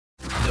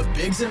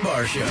Biggs and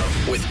Bar Show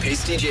with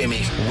Pasty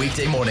Jamie.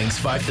 Weekday mornings,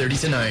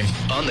 5:30 to 9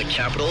 on the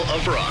Capital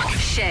of Rock.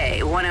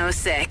 Shea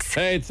 106.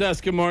 Hey, it's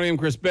us. Good morning. I'm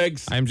Chris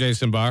Biggs. I'm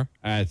Jason Barr.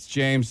 It's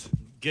James.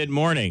 Good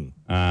morning.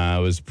 I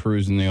was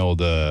perusing the old,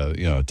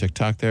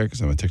 TikTok there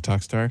because I'm a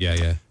TikTok star.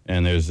 Yeah.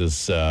 And there's this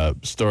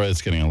story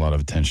that's getting a lot of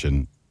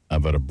attention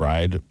about a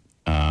bride.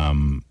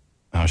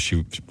 How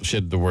she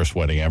had the worst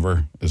wedding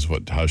ever is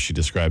how she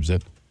describes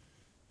it.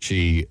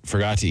 She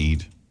forgot to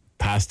eat,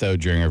 passed out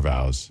during her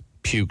vows,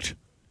 puked,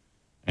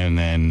 and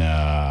then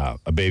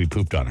a baby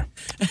pooped on her.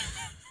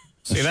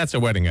 See, that's a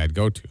wedding I'd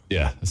go to.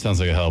 Yeah, it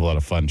sounds like a hell of a lot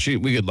of fun.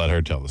 We could let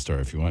her tell the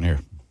story if you want here.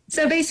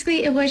 So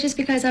basically, it was just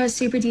because I was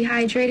super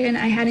dehydrated and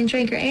I hadn't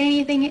drank or ate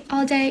anything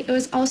all day. It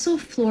was also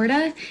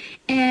Florida,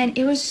 and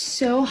it was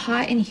so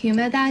hot and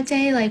humid that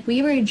day. Like,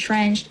 we were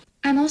drenched.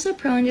 I'm also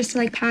prone just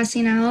to,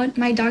 passing out.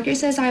 My doctor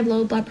says I have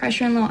low blood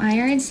pressure and low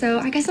iron, so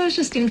I guess I was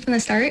just doomed from the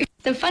start.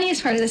 The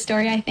funniest part of the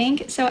story, I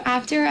think, so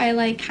after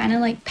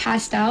I,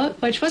 passed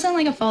out, which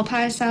wasn't, a full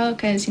pass out,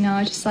 because,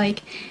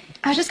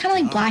 I was just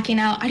kind of blacking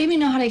out. I didn't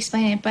even know how to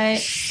explain it.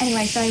 But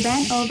anyway, so I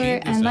ran over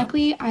and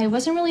luckily I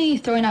wasn't really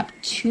throwing up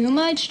too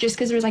much just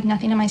because there was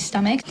nothing in my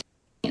stomach.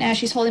 And as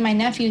she's holding my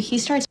nephew, he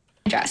starts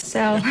dressed.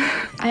 So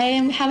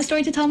I have a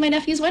story to tell my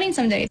nephew's wedding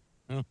someday.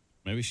 Oh,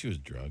 maybe she was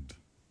drugged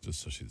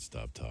just so she'd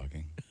stop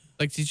talking.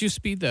 Did you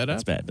speed that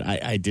up? That's bad.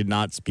 I did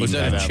not speed Was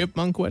that up. a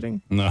chipmunk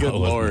wedding? No, Good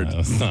Lord. It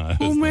was not.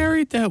 Who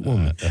married that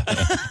woman?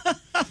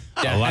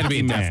 Yeah, had to be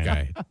a deaf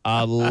guy.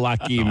 A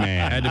lucky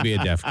man. Had to be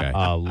a deaf guy.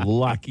 A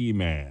lucky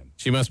man.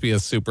 She must be a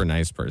super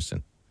nice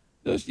person.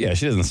 Yeah,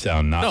 she doesn't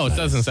sound not No, nice.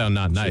 it doesn't sound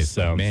not nice.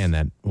 sounds-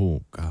 Man,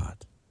 oh, God.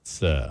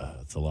 It's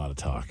a lot of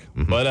talk.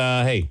 But,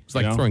 hey. It's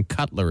like throwing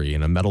cutlery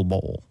in a metal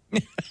bowl.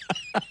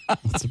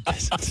 It's a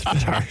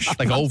bit harsh.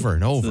 Over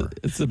and over.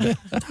 It's a bit.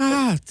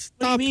 Stop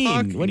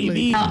talking. What do you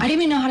mean? I didn't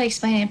even know how to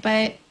explain it,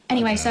 but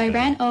anyway, so I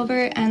ran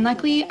over and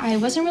luckily I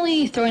wasn't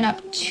really throwing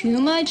up too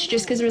much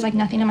just because there was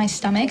nothing in my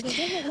stomach.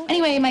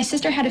 Anyway, my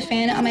sister had a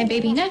fan on my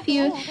baby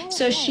nephew,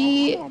 so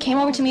she came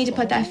over to me to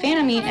put that fan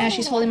on me, and as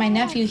she's holding my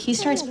nephew, he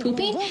starts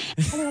pooping.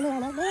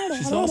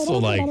 She's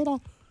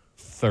also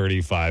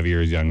 35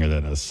 years younger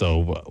than us, so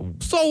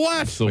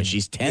what? So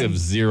she's 10. We have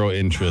zero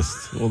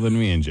interest. Well, than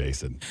me and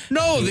Jason.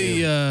 No,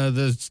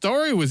 the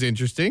story was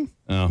interesting.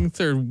 Oh. It's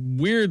their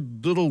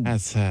weird little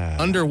That's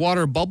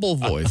underwater bubble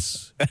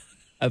voice.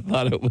 I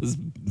thought it was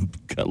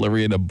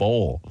cutlery in a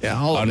bowl. Yeah,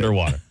 all of it.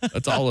 underwater.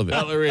 That's all of it.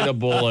 Cutlery in a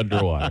bowl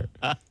underwater.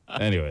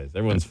 Anyways,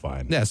 everyone's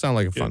fine. Yeah, it sounded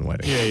like a fun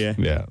wedding. Yeah.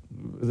 Yeah,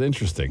 it was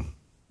interesting.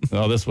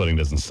 Oh, this wedding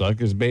doesn't suck.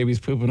 There's babies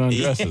pooping on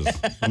dresses.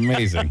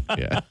 Amazing.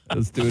 Yeah.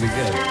 Let's do it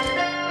again.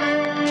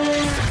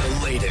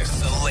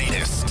 The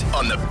latest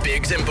on the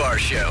Biggs and Bar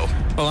Show.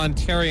 Well,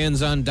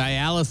 Ontarians on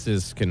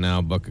dialysis can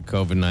now book a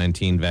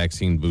COVID-19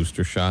 vaccine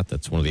booster shot.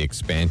 That's one of the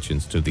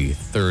expansions to the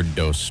third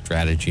dose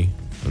strategy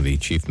of the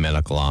Chief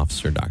Medical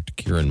Officer, Dr.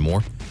 Kieran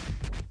Moore.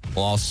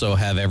 We'll also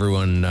have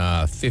everyone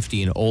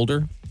 50 and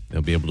older.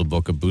 They'll be able to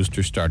book a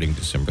booster starting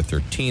December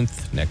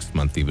 13th. Next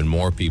month, even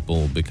more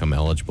people will become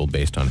eligible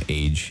based on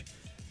age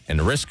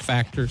and risk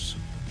factors.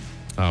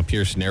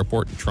 Pearson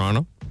Airport in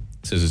Toronto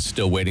says it's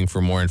still waiting for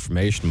more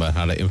information about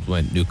how to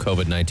implement new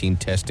COVID-19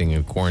 testing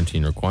and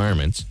quarantine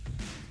requirements.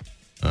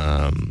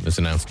 It was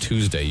announced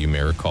Tuesday, you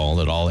may recall,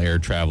 that all air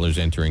travelers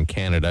entering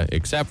Canada,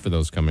 except for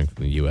those coming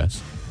from the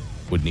U.S.,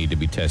 would need to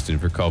be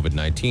tested for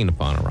COVID-19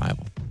 upon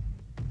arrival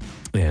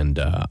and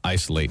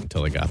isolate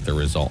until they got their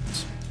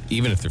results,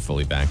 even if they're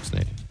fully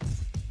vaccinated.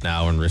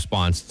 Now, in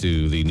response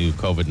to the new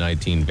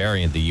COVID-19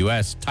 variant, the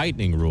U.S.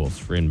 tightening rules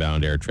for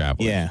inbound air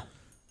travel. Yeah.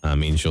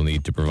 Means you'll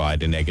need to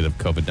provide a negative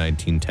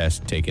COVID-19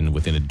 test taken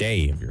within a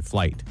day of your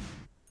flight.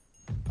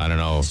 I don't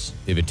know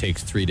if it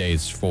takes 3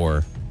 days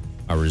for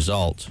a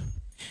result.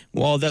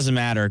 Well, it doesn't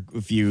matter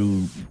if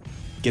you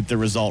get the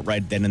result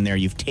right then and there.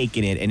 You've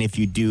taken it, and if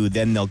you do,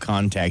 then they'll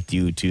contact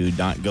you to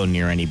not go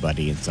near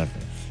anybody and stuff.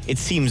 It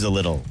seems a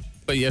little...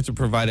 But you have to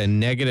provide a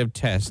negative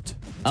test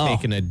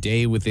taken a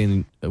day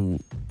within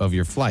of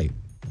your flight.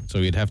 So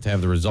you'd have to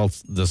have the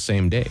results the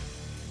same day.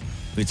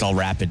 It's all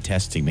rapid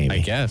testing, maybe. I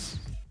guess.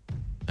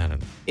 I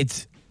don't know.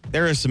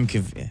 There are some,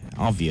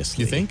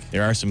 obviously. You think?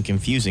 There are some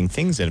confusing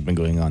things that have been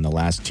going on the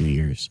last 2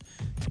 years.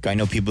 Like, I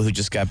know people who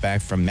just got back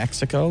from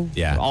Mexico.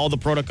 Yeah. All the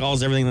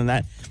protocols, everything like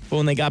that. But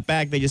when they got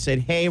back, they just said,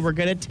 hey, we're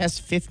going to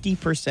test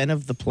 50%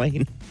 of the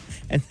plane.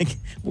 And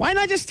why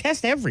not just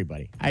test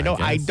everybody? I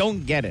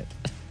don't get it.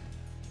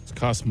 It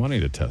costs money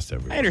to test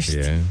everything. I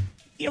understand. Yeah.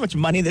 You know how much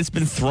money that's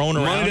been thrown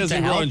around? Money doesn't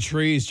to grow help? on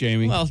trees,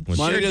 Jamie. Well,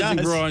 money sure doesn't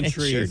does. grow on It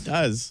trees. sure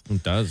does.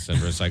 It does. And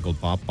recycled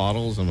pop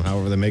bottles and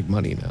however they make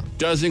money now.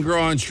 Doesn't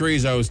grow on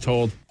trees, I was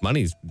told.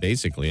 Money's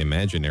basically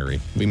imaginary.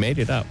 We made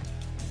it up.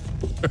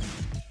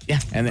 Yeah,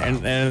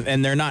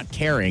 and they're not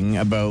caring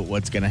about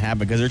what's going to happen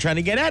because they're trying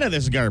to get out of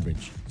this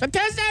garbage. So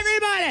test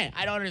everybody.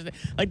 I don't understand.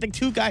 Like the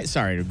two guys,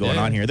 sorry, going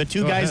on here. The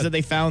two guys ahead. that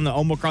they found the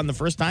Omicron the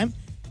first time,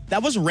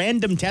 that was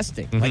random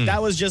testing. Like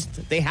that was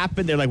just, they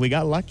happened. They're like, we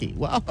got lucky.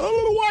 Well,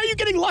 why are you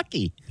getting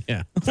lucky?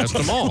 Yeah, test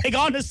them all. Like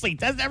honestly,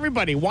 test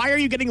everybody. Why are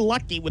you getting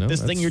lucky with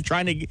this thing you're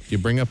trying to? You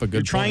bring up a good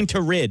You're trying point.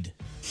 to rid.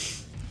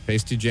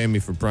 Pasty Jamie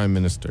for Prime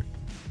Minister.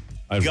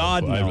 I'd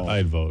God, vote. no.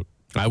 I'd vote.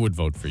 I would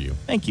vote for you.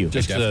 Thank you.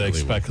 Just to definitely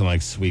expect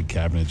like sweet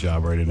cabinet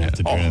job where I didn't have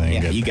to do anything. yeah,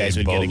 get you guys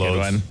paid would get a good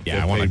boatloads, one. Yeah,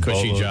 get I want a paid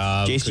cushy boatloads.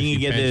 job. Jason, you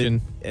cushy get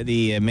pension.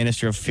 the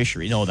Minister of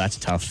Fisheries. No, that's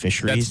tough.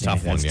 Fisheries. That's a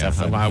tough one, That's yeah.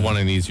 tough one. I want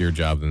an easier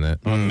job than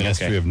that.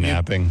 Ministry of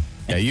napping.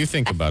 Yeah, you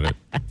think about it.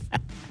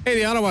 Hey,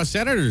 the Ottawa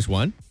Senators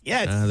won.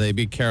 Yes. They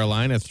beat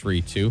Carolina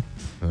 3-2.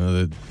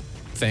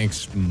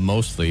 Thanks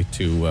mostly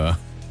to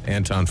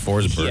Anton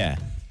Forsberg. Yeah.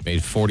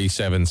 Made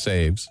 47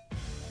 saves.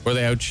 Were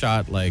they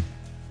outshot by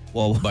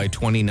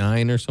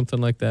 29 or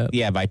something like that?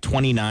 Yeah, by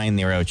 29,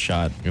 they were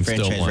outshot. And still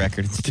Franchise won.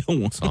 record and still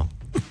won. So,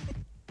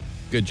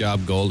 good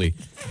job, goalie.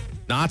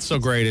 Not so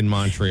great in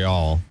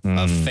Montreal.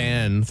 A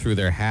fan threw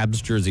their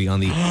Habs jersey on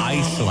the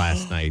ice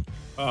last night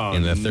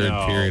in the third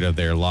period of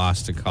their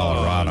loss to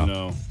Colorado. Oh,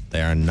 no.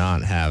 They are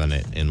not having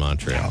it in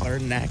Montreal.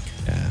 Neck.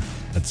 Yeah,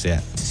 that's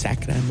it.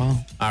 Sacramento.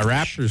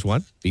 Raptors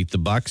won. Beat the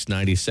Bucks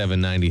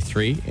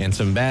 97-93. And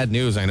some bad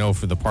news, I know,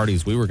 for the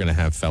parties we were going to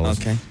have, fellas.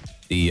 Okay.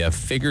 The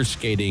figure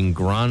skating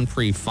Grand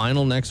Prix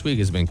final next week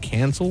has been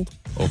canceled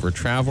over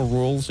travel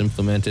rules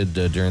implemented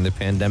during the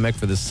pandemic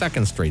for the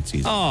second straight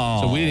season. Oh.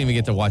 So we didn't even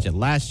get to watch it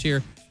last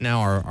year. Now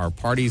our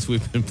parties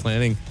we've been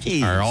planning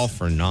Jeez. are all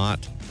for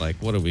naught. Like,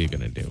 what are we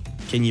going to do?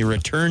 Can you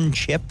return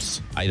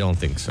chips? I don't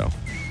think so.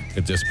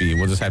 We'll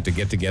just have to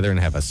get together and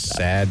have a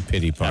sad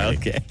pity party.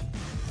 Okay.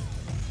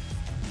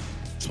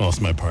 It's most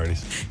of my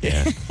parties.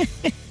 Yeah.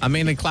 I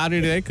mean, and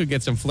cloudy today. Could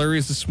get some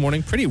flurries this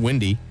morning. Pretty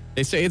windy.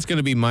 They say it's going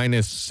to be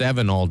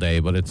 -7 all day,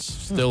 but it's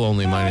still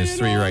only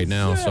 -3 right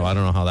now, so I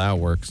don't know how that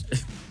works.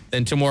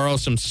 Then tomorrow,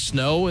 some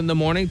snow in the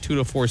morning, 2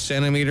 to 4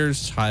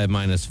 centimeters, high of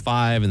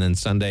 -5, and then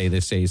Sunday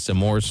they say some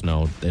more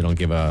snow. They don't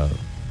give an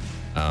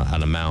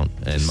amount,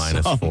 and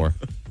 -4.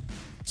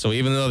 So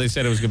even though they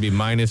said it was going to be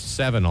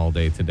 -7 all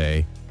day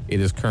today, it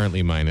is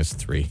currently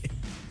 -3,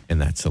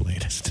 and that's the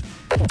latest.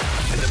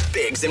 The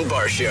Biggs and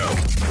Bar Show.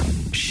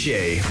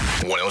 Shay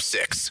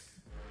 106.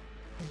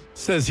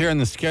 Says here on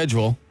the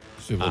schedule,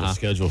 so we have a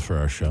schedule for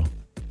our show.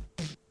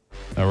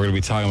 We're going to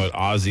be talking about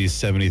Ozzy's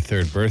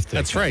 73rd birthday.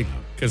 That's right,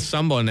 because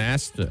someone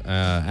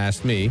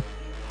asked me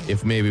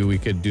if maybe we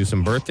could do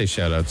some birthday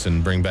shout-outs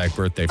and bring back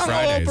Birthday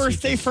Fridays.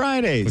 Birthday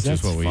Fridays. Which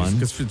That's is what we use. fun.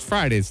 Because it's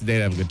Friday, it's the day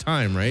to have a good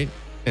time, right?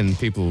 And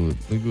people,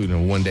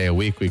 one day a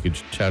week we could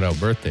shout out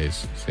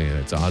birthdays, saying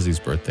it's Ozzy's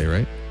birthday,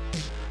 right?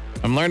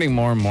 I'm learning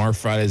more and more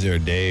Fridays are a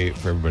day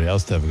for everybody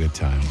else to have a good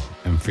time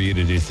and for you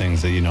to do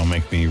things that,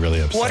 make me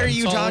really upset. What are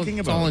you talking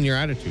It's about? all in your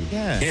attitude.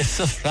 Yeah. It's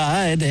a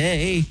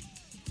Friday.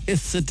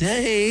 It's a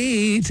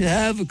day to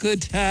have a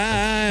good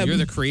time. You're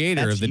the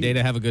creator That's of the you. day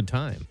to have a good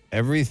time.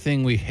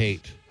 Everything we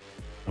hate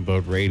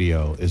about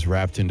radio is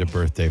wrapped into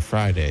Birthday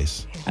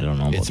Fridays. I don't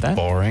know about It's that.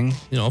 boring.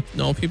 No,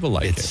 people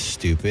like It's it.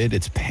 stupid.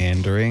 It's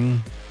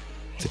pandering.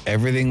 It's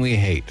everything we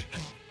hate.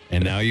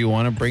 And now you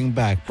want to bring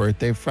back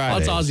Birthday Well,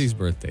 Fridays. it's Ozzy's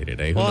birthday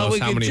today. Who Well, knows we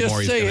how could many just more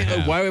he's say, going to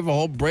have. why we have a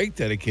whole break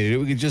dedicated?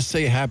 We could just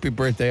say Happy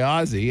Birthday,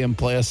 Ozzy, and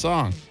play a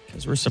song.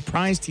 Because we're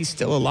surprised he's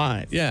still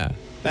alive. Yeah. This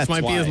That's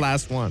might be his why.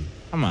 last one.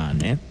 Come on,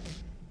 man.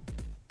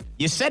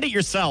 You said it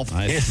yourself.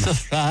 It's a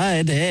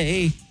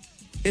Friday.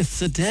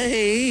 It's a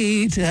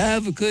day to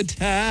have a good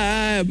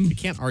time. You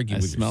can't argue I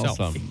with smell yourself.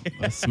 something.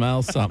 I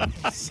smell something.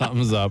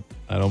 Something's up.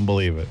 I don't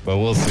believe it, but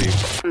we'll see.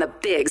 On the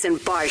Biggs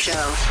and Bar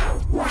Show.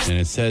 And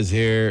it says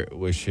here,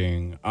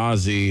 wishing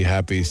Ozzy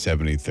happy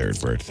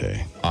 73rd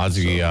birthday.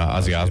 Ozzy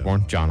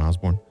Osbourne, John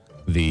Osbourne,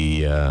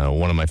 the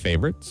one of my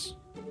favorites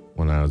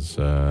when I was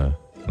a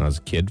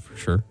kid for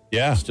sure.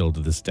 Yeah. Still to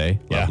this day,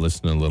 Yeah. love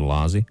listening to Little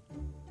Ozzy.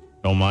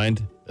 Don't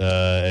mind.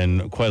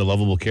 And quite a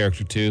lovable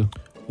character, too.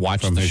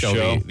 Watched From the his show,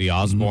 show. The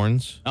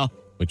Osbournes, Oh.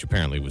 which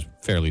apparently was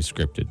fairly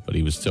scripted, but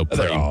he was still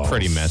They're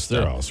pretty messed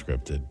They're up. all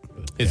scripted.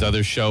 But, His yeah.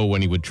 other show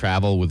when he would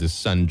travel with his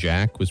son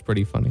Jack was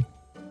pretty funny.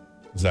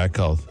 What's that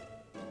called?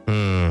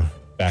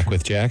 Back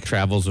with Jack?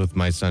 Travels with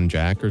my son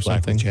Jack or Black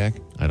something. with Jack?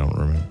 I don't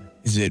remember.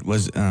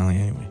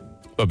 Anyway.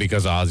 But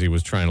because Ozzy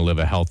was trying to live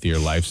a healthier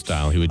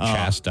lifestyle, he would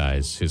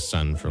chastise his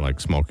son for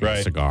smoking a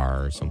Right.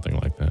 cigar or something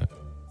like that.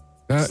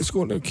 It's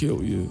going to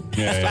kill you.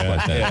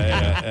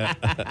 Yeah.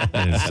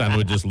 And his son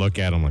would just look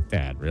at him like,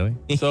 Dad, really?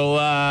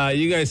 So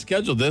you guys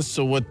scheduled this.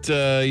 So what,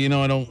 I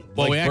don't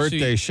Well, we like actually-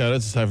 birthday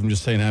shout-outs aside from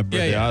just saying happy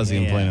birthday, yeah, Ozzy,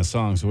 and yeah. playing a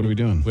song. So what are we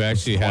doing? We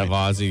actually have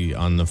Ozzy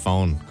on the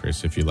phone,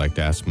 Chris, if you'd like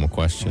to ask him a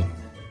question.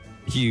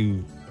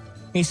 You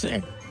He's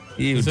there.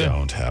 You there?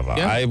 don't have a...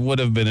 Yeah. I would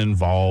have been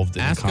involved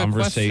in Ask a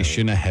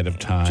conversation ahead of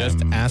time. Just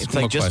ask It's him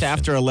a like just question.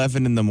 after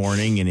 11 in the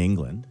morning in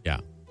England. Yeah.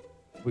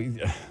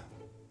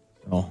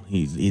 Oh,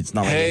 it's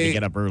not like he had Hey, to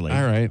get up early.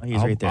 all right. Oh,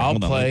 he's right there. I'll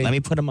Hold on. play. Let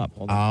me put him up.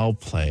 Hold on. I'll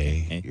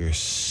play Okay. your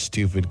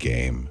stupid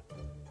game.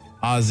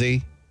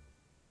 Ozzy,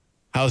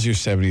 how's your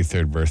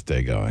 73rd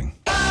birthday going?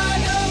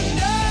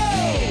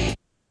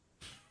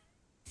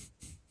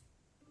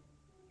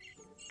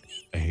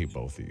 I hate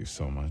both of you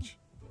so much.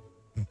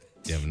 Do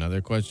you have another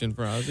question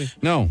for Ozzy?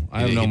 No,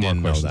 I have He no more didn't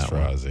know questions that for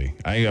one. Ozzy.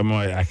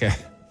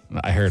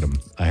 I heard him.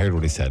 I heard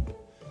what he said.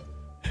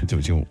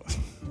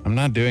 I'm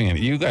not doing it.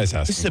 You guys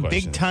ask. This is a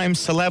big time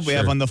celeb we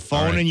have Sure. on the phone,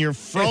 All right. and you're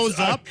froze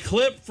up.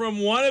 Clip from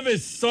one of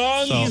his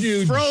songs,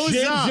 you froze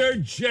up.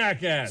 ginger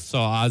jackass. So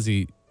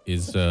Ozzy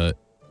is the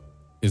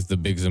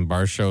Biggs and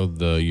Bar Show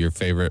your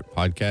favorite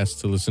podcast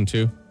to listen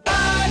to?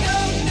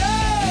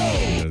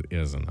 I don't know. He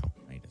doesn't know.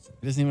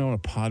 He doesn't even know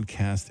what a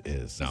podcast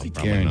is. No, I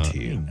probably guarantee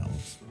He you.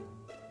 knows.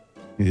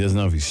 He doesn't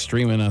know if he's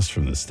streaming us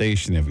from the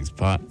station, if he's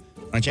Why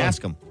don't you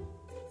ask him?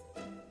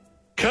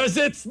 Because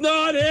it's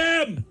not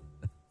him.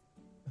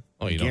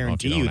 Oh, you don't know if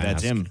guarantee you you don't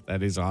that's ask. him.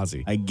 That is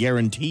Ozzy. I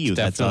guarantee you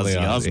that's Definitely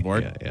Ozzy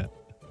Osbourne. Yeah.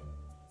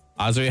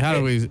 Ozzy,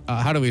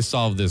 how do we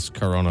solve this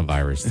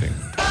coronavirus thing?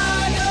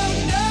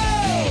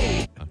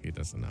 Oh, he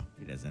doesn't know.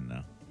 He doesn't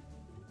know.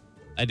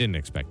 I didn't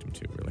expect him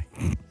to,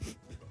 really.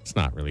 It's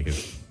not really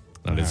his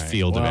right.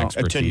 field of Well,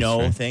 expertise. To know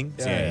right? things.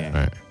 Yeah. All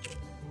right.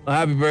 Well,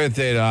 happy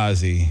birthday to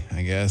Ozzy,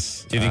 I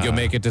guess. Do you think you'll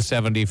make it to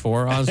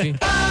 74, Ozzy?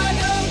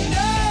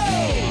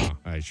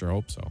 I sure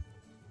hope so.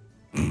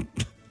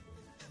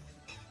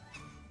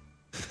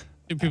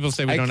 People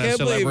say we don't have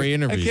celebrity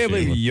interviews. I can't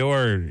believe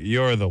here.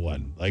 you're the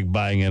one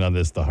buying in on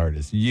this the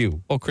hardest.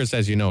 You. Well, Chris,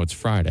 as you know, it's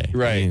Friday.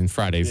 Right. I mean,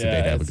 Friday's the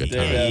day to have a good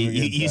time.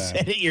 You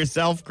said it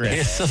yourself,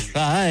 Chris. a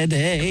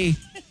Friday.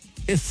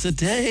 It's a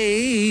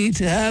day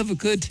to have a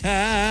good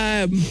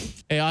time.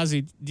 Hey,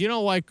 Ozzy, do you know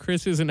why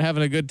Chris isn't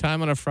having a good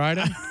time on a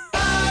Friday?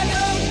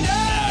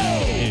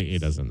 He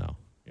doesn't know.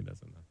 He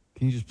doesn't know.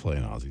 Can you just play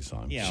an Ozzy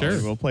song? Yeah,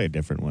 Sure. We'll play a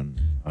different one.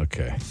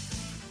 Okay.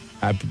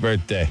 Happy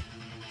birthday,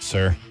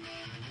 sir.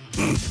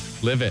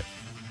 Live it.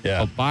 Yeah.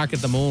 Go bark at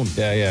the moon.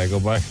 Yeah, go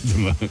back to the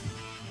moon.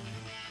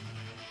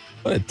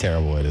 What a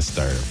terrible way to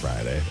start a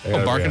Friday.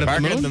 Oh, barking at the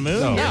Barking moon? at the moon?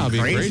 No, Yeah, it'll be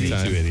a great crazy.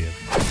 time. You idiot.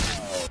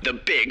 The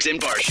Biggs and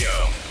Bar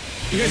Show.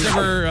 You guys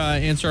ever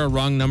answer a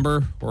wrong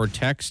number or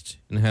text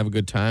and have a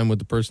good time with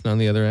the person on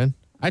the other end?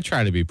 I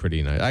try to be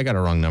pretty nice. I got a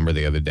wrong number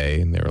the other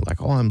day, and they were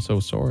like, "Oh, I'm so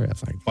sorry." I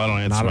was like, I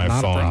don't answer my not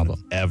a phone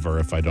problem. ever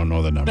if I don't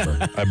know the number.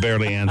 I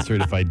barely answer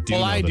it if I do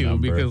Well, know I the do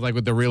number. because, like,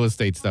 with the real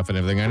estate stuff and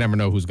everything, I never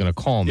know who's going to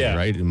call me. Yeah.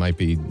 Right? It might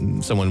be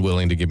someone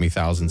willing to give me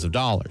thousands of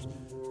dollars.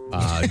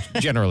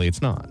 Generally,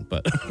 it's not.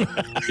 But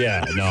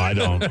Yeah, no, I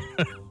don't.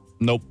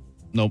 Nope.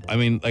 I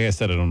mean, like I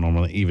said, I don't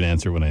normally even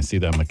answer when I see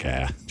that. I'm like,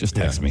 just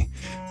text me.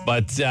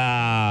 But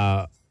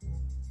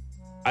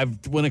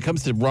when it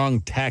comes to wrong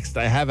text,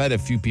 I have had a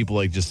few people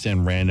like just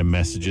send random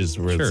messages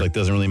where Sure. it's like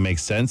doesn't really make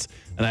sense,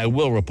 and I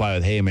will reply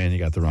with, "Hey, man, you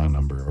got the wrong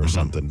number" or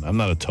something. I'm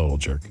not a total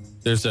jerk.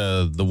 there's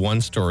the one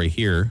story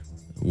here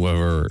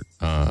where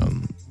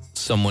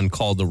someone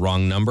called the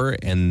wrong number,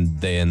 and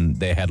then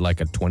they had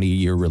like a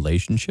 20-year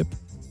relationship.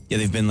 Yeah,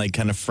 they've been like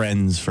kind of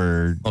friends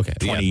for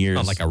 20 years.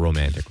 Not like a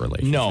romantic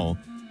relationship. No,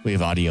 we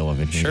have audio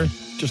of it here.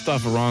 Sure. Just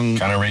off a wrong.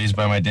 Kind of raised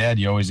by my dad.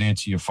 You always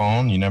answer your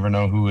phone. You never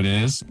know who it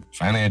is.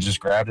 Finally, I just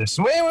grabbed it.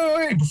 So,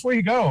 wait. Before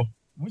you go,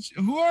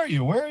 who are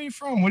you? Where are you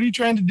from? What are you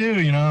trying to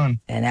do? You know? And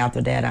And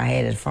after that, I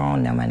had his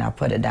phone number and I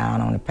put it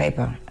down on the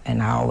paper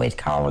and I always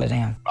called it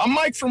him. I'm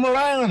Mike from Rhode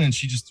Island. And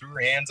she just threw her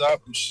hands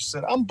up and she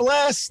said, I'm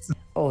blessed.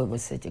 Oh, it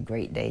was such a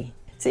great day.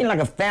 Seemed like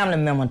a family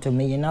member to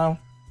me, you know?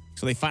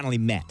 So they finally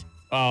met.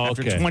 Oh,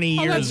 After okay. 20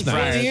 Oh, years, that's nice.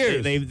 prior, 20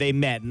 years. They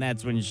met, and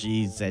that's when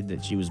she said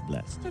that she was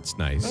blessed. That's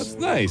nice. That's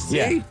nice.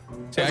 Yeah. See? See,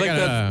 It's I like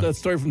gotta- that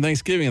story from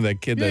Thanksgiving of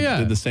that kid that Yeah.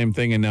 did the same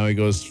thing, and now he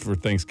goes for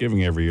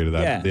Thanksgiving every year to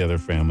the other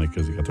family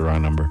because he got the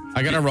wrong number.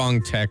 I got a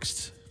wrong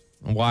text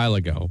a while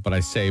ago, but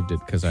I saved it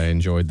because I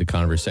enjoyed the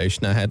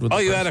conversation I had with Oh,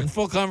 the you person. had a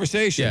full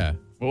conversation? Yeah.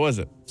 What was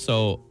it?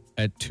 So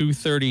at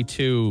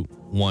 2:32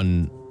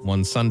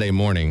 one Sunday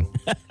morning,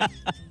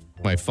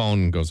 my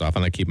phone goes off,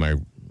 and I keep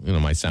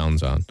my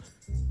sounds on.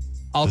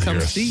 I'll come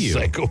You're a see you.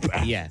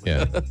 Psychopath. Yeah.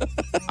 Yeah.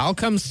 I'll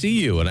come see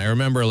you. And I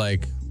remember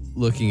like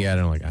looking at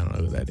it and I'm like, I don't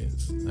know who that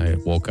is. I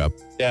woke up,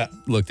 Yeah.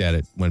 looked at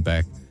it, went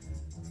back.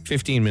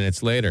 15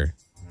 minutes later,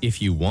 if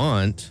you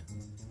want.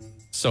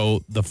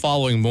 So the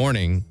following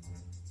morning,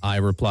 I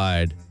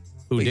replied,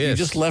 who Wait, did? you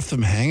just left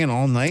them hanging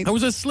all night? I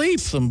was asleep.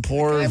 Some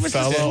poor was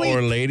fella asleep.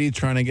 or lady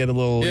trying to get a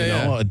little,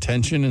 Yeah.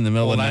 attention in the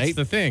middle Well, of the that's night.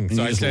 the thing. And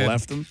So you I just said,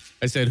 left them?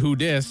 I said, who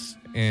dis?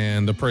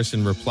 And the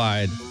person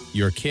replied,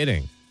 you're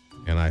kidding.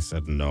 And I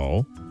said,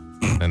 no.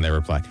 And they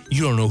replied,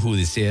 you don't know who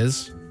this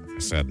is? I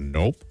said,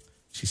 nope.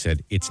 She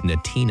said, it's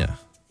Natina.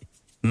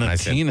 I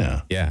said,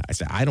 Natina. yeah. I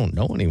said, I don't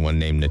know anyone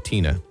named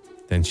Natina.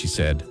 Then she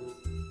said,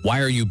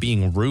 why are you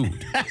being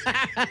rude?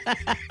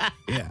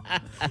 Yeah.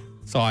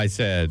 So I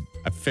said,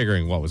 I'm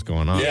figuring what was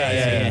going on.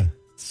 Yeah.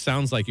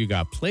 Sounds like you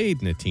got played,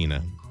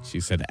 Natina. She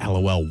said,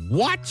 LOL,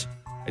 what?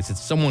 I said,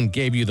 someone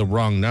gave you the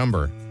wrong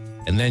number.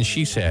 And then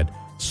she said,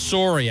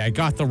 sorry, I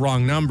got the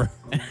wrong number.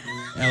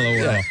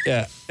 LOL.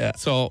 Yeah.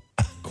 So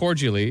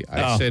cordially,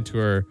 I said to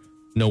her,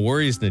 no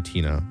worries,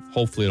 Natina.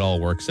 hopefully it all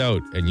works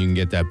out and you can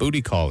get that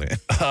booty call in.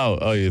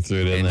 Oh, you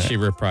threw it in And there. she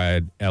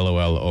replied,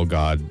 LOL, oh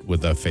God,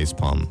 with a face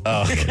palm.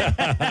 Oh.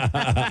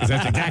 Because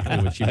that's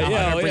exactly what she meant.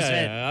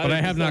 Yeah, But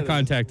I have not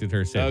contacted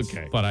her since.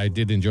 Okay. But I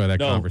did enjoy that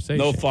conversation.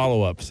 No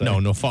follow-ups.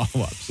 No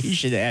follow-ups. You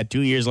should add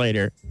 2 years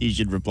later. You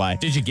should reply.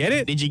 Did you get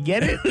it? Did you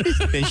get it?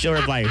 Then she'll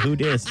reply, who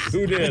dis?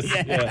 Who dis?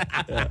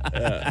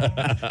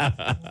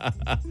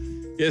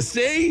 You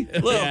see? A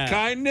little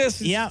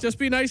kindness. Yeah. Just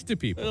be nice to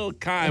people. A little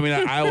kind. I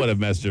mean, I would have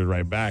messaged her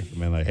right back. I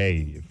mean, like,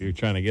 hey, if you're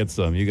trying to get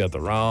some, you got the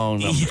wrong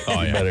number. You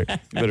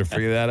better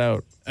figure that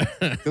out.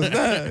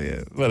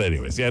 But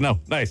anyways, no,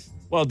 nice.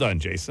 Well done,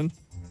 Jason.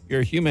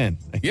 You're a human.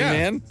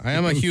 Human? I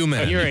am a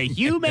human. You're a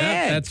human.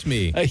 Yeah, that's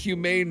me. A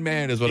humane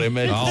man is what I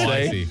meant to Oh,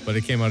 say. I see. But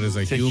it came out as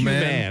a It's a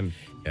human. human.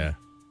 Yeah.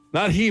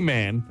 Not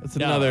He-Man. That's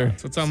another.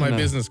 That's what's on my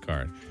business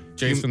card.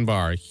 Jason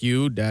Barr,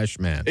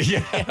 Hugh-Man.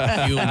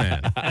 Yeah.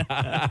 Human.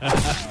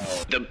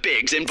 The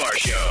Biggs and Bar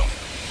Show.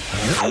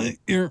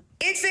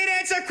 Instant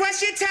answer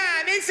question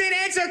time. Instant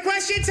answer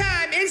question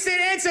time. Instant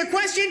answer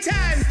question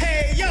time.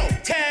 Hey, yo,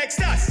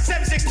 text us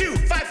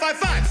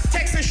 762-555.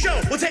 Text the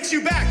show. We'll text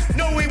you back.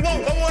 No, we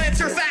won't, but we'll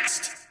answer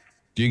fast.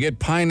 Do you get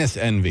pinus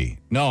envy?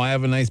 No, I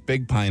have a nice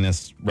big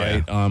pinus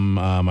right on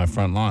my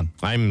front lawn.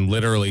 I'm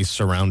literally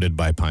surrounded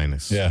by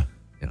pinus. Yeah.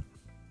 Yeah.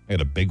 I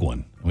got a big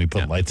one. And we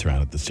put lights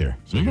around it this year.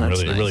 So you can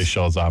that's it nice. really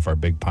shows off our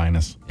big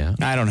pinus. Yeah.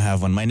 I don't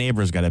have one. My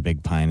neighbor's got a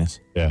big pinus.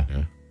 Yeah.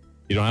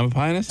 You don't have a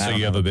pinus? So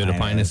you have a bit of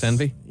pinus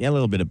envy? Yeah, a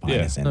little bit of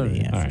pinus envy.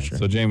 Yeah, All for right. sure.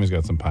 So Jamie's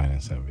got some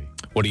pinus envy.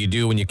 What do you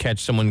do when you catch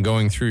someone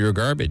going through your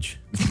garbage?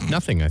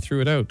 Nothing. I threw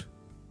it out.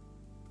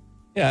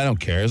 Yeah, I don't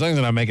care. As long as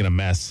they're not making a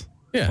mess.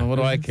 Yeah. Well, what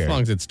do I care? As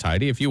long as it's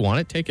tidy. If you want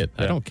it, take it.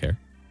 I don't care.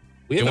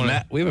 We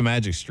have, we have a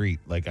magic street.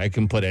 Like, I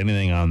can put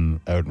anything out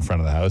in front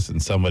of the house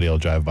and somebody will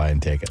drive by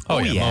and take it. Oh,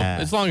 yeah. yeah.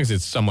 Well, as long as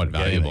it's somewhat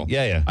valuable.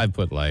 Yeah. I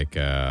put like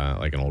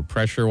an old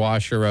pressure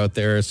washer out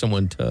there.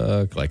 Someone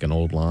took like an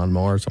old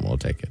lawnmower. Someone will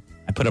take it.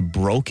 I put a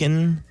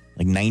broken,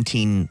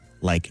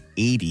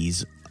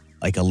 80s,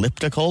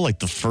 elliptical,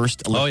 the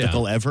first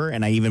elliptical ever,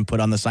 and I even put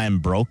on the sign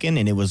broken,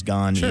 and it was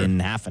gone in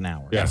half an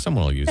hour. Yeah,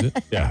 someone will use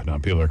it. Yeah, no,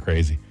 people are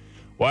crazy.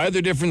 Why are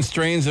there different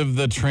strains of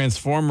the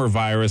Transformer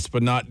virus,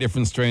 but not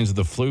different strains of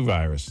the flu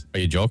virus? Are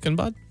you joking,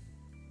 bud?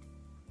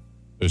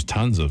 There's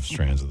tons of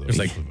strains of the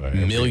There's flu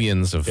virus.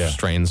 millions of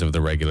strains of the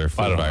regular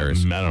flu I don't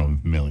virus. know, I don't know,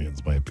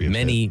 millions might be.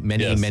 Many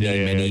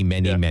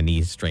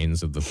Yes.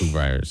 strains of the flu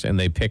virus. And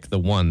they pick the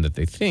one that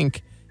they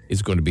think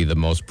is going to be the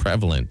most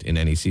prevalent in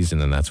any season,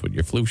 and that's what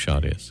your flu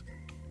shot is.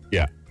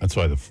 Yeah, that's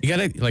why You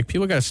gotta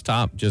people gotta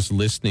stop just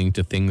listening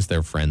to things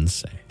their friends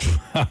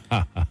say.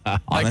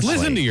 Honestly.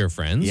 Listen to your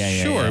friends,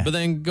 Yeah, sure, yeah. but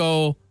then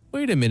go,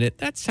 wait a minute,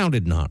 that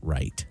sounded not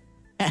right.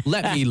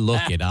 Let me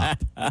look it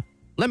up.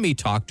 Let me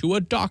talk to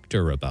a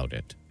doctor about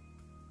it.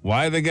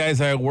 Why are the guys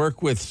I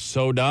work with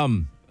so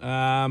dumb?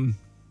 Well,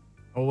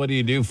 what do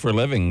you do for a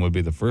living would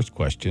be the first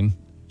question.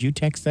 Did you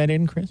text that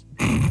in, Chris?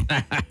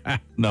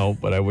 No,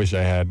 but I wish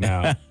I had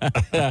now.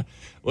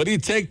 What do you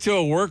take to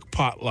a work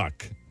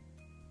potluck?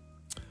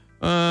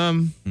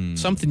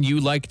 Something you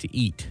like to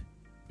eat.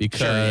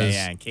 Because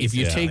in case if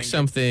you there's take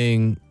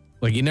something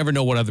something, you never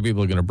know what other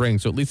people are going to bring.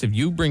 So at least if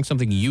you bring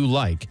something you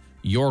like,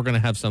 you're going to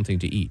have something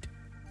to eat.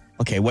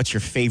 Okay, what's your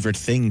favorite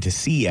thing to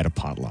see at a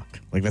potluck?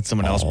 That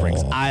someone else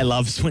brings. I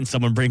love when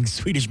someone brings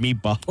Swedish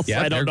meatballs.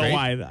 Yeah, I don't know they're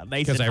why. great.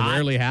 Nice Because and I hot.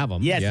 rarely have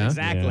them. Yes, Yeah.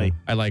 exactly.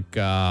 I like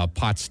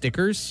pot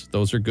stickers.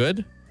 Those are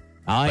good.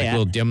 Oh, Like yeah.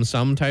 little dim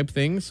sum type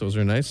things. Those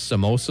are nice.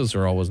 Samosas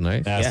are always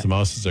nice. Yeah,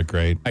 samosas are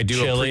great. I do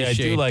chili. I do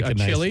appreciate like a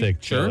nice chili. thick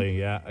Sure. chili.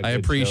 Yeah, a I good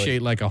appreciate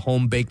chili. a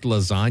home baked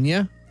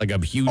lasagna, like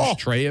a huge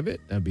tray of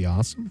it. That'd be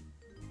awesome.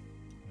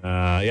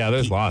 Yeah,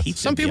 there's lots.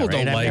 pizza. Some people Yeah, right. don't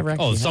I've never like.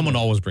 actually Oh, had someone that.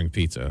 always brings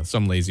pizza.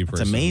 Some lazy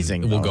person.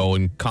 amazing, Will though. go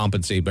and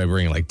compensate by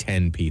bringing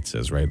 10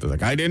 pizzas. Right? They're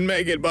like, I didn't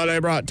make it, but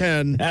I brought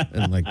 10,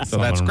 and so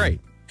that's Someone-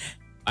 great.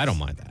 I don't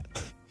mind that.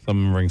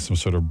 Someone brings some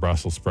sort of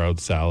Brussels sprout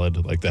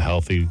salad, like the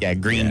healthy. Yeah,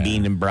 green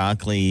bean and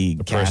broccoli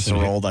person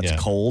casserole who- that's yeah.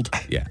 cold.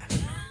 Yeah,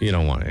 you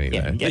don't want any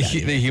of that.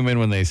 The, the human,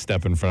 when they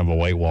step in front of a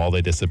white wall,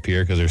 they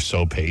disappear because they're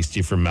so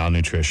pasty from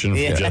malnutrition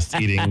from just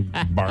eating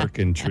bark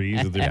and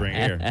trees that they bring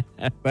here.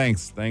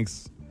 Thanks,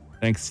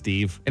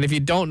 Steve. And if you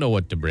don't know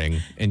what to bring,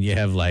 and you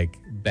have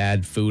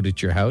bad food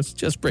at your house,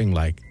 just bring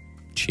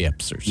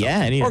chips or something. Yeah,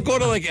 anything. Or go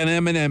to an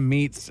M&M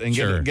Meats and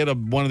Sure. get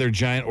one of their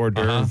giant hors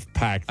d'oeuvre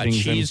pack A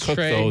things cheese and cook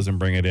tray. those and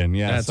bring it in.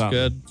 Yeah, That's something,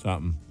 good.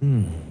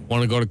 Something.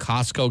 Want to go to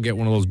Costco, get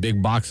one of those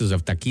big boxes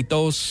of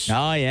taquitos.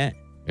 Oh, yeah.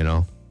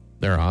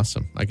 They're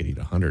awesome. I could eat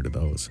 100 of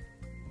those.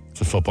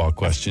 It's a football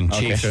question.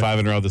 Okay. Chiefs 5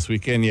 in a row this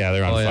weekend. Yeah,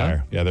 they're on Oh, yeah?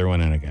 fire. Yeah, they're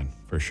winning again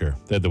for sure.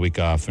 They had the week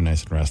off and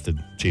nice and rested.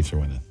 Chiefs are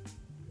winning.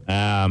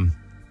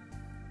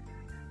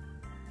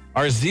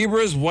 Are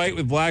zebras white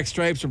with black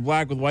stripes or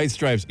black with white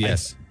stripes?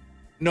 Yes.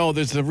 No,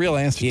 there's a real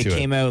answer It to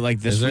came it. out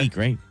this Is there? week,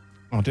 right?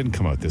 Oh, it didn't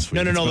come out this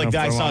week. No, It's been out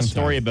I for saw a long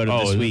story time. about it Oh,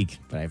 this is it? week.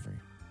 But I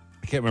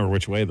can't remember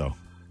which way though.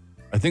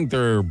 I think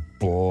they're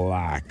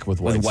black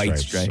with white, white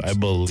stripes, stripes. I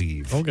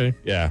believe. Okay.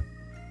 Yeah.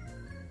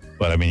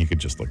 But I mean, you could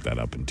just look that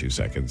up in 2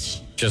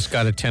 seconds. Just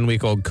got a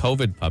 10-week-old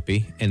COVID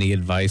puppy. Any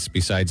advice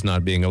besides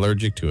not being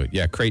allergic to it?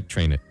 Yeah, crate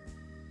train it.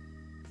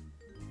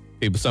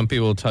 Some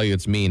people will tell you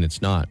it's mean.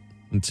 It's not.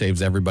 It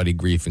saves everybody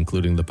grief,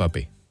 including the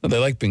puppy. Well, they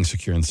like being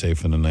secure and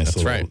safe in a nice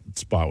little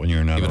spot when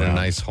you're not Give it around.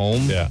 a nice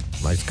home. Yeah.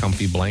 Nice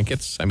comfy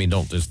blankets. I mean,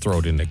 don't just throw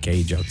it in a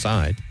cage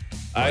outside.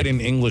 I had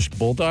an English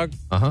bulldog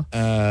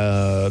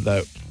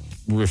that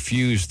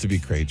refused to be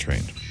crate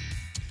trained.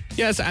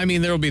 Yes, I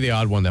mean, there will be the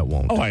odd one that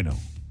won't. Oh, I know.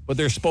 But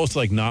they're supposed to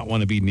like not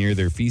want to be near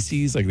their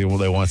feces. Like they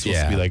want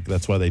supposed to be like,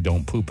 that's why they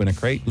don't poop in a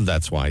crate.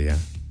 That's why, yeah.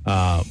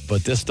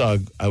 But this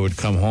dog, I would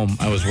come home.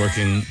 I was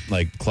working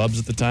like clubs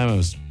at the time. I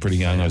was pretty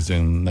young. I was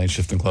doing night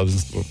shift in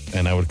clubs,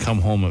 and I would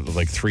come home at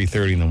like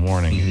 3:30 in the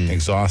morning,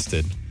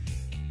 exhausted.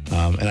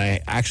 And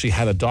I actually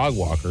had a dog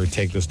walker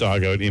take this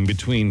dog out in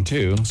between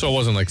too. So it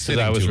wasn't like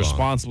sitting I was too long.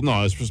 responsible. No,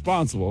 I was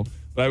responsible.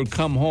 But I would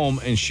come home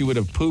and she would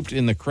have pooped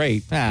in the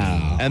crate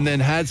and then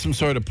had some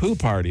sort of poo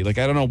party. Like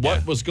I don't know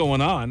what was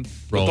going on.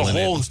 But Rolling the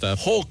it and stuff.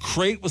 whole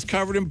crate was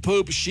covered in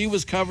poop. She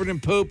was covered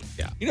in poop.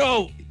 Yeah.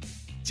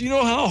 Do you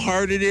know how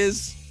hard it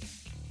is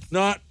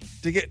not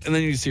to get? And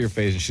then you see her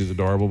face and she's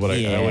adorable, but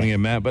I wouldn't get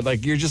mad. But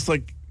like you're just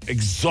like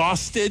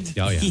exhausted.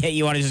 Oh, yeah. Yeah,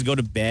 you want to just go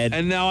to bed.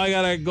 And now I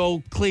gotta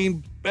go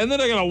clean, and then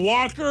I gotta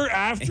walk her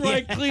after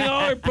I clean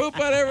all her poop,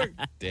 whatever.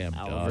 Damn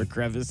All over dog.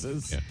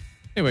 crevices. Yeah.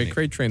 Anyway,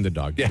 crate train the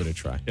dog. Give it a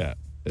try. Yeah.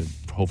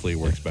 Hopefully it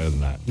works better than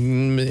that.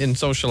 And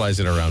socialize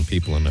it around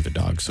people and other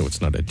dogs so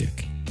it's not a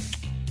dick.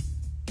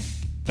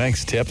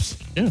 Thanks, tips.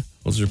 Yeah.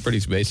 Those are pretty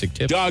basic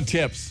tips. Dog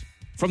tips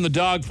from the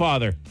dog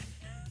father.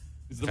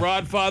 He's the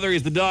rod father.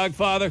 He's the dog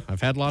father.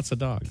 I've had lots of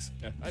dogs.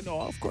 Yeah, I know,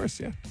 of course,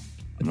 yeah.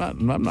 I'm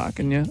not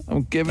knocking you.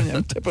 I'm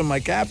tipping my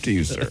cap to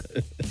you, sir.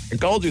 I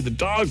called you the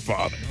dog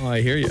father. Oh,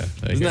 I hear you.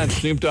 Isn't that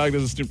Snoop Dogg?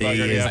 Doesn't Snoop Dogg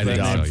already have the that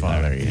dog name?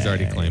 father. He's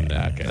already claimed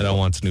that. Okay. I don't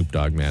want Snoop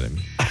Dogg mad at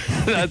me.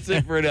 That's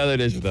it for another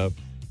edition of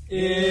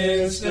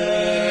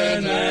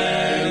Instant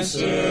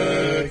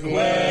answer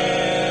question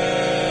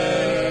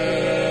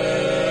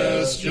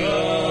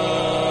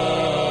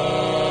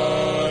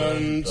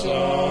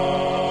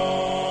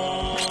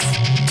time.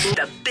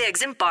 The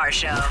Biggs and Bar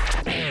Show.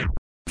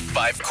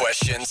 5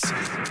 questions,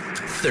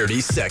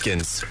 30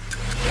 seconds.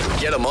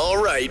 Get them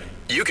all right,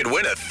 you could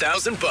win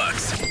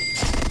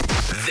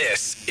 $1,000.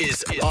 This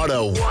is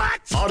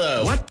OttaWHAT.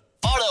 OttaWHAT.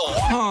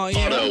 Oh,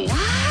 yeah.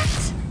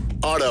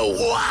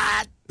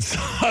 OttaWHAT.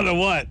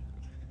 OttaWHAT.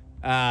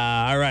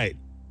 All right.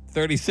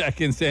 30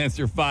 seconds to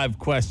answer 5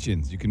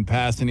 questions. You can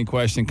pass any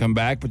question, come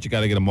back, but you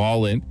got to get them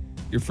all in.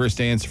 Your first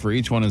answer for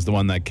each one is the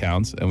one that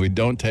counts, and we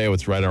don't tell you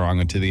what's right or wrong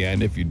until the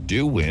end. If you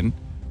do win,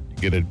 you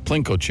get a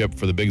Plinko chip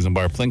for the Biggs and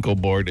Bar Plinko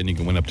board, and you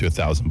can win up to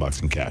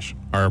 $1,000 in cash.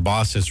 Our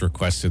boss has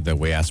requested that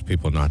we ask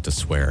people not to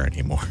swear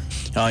anymore.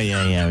 Oh,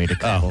 yeah. We had a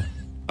couple.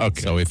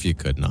 Okay. So if you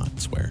could not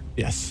swear.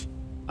 Yes.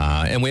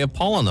 And we have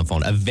Paul on the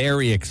phone, a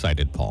very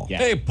excited Paul. Yeah.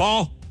 Hey,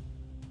 Paul.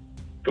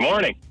 Good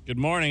morning. Good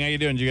morning. How you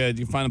doing? Did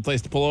you find a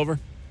place to pull over?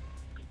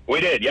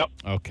 We did, yep.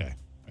 Okay.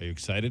 Are you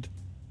excited?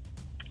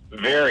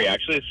 Very,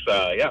 actually.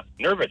 It's,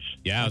 nervous.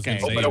 Yeah, I was Okay. going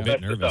to say Hope I you're a don't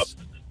bit mess this nervous.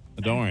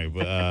 Don't worry.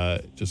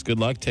 But just good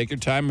luck. Take your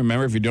time.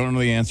 Remember, if you don't know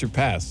the answer,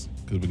 pass.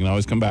 Because we can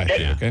always come back to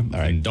you, okay? All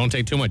right. And don't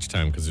take too much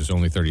time because there's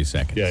only 30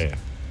 seconds. Yeah.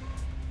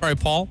 All right,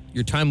 Paul,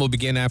 your time will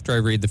begin after I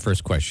read the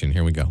first question.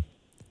 Here we go.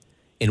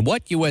 In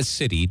what U.S.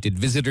 city did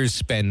visitors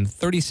spend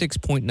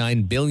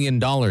 $36.9 billion in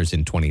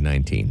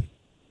 2019?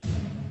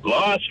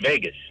 Las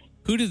Vegas.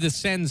 Who did the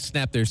Sens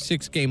snap their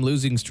 6-game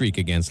losing streak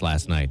against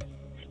last night?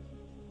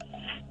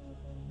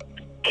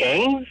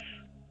 Kings?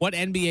 What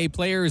NBA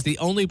player is the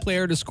only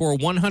player to score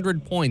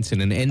 100 points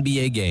in an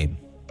NBA game?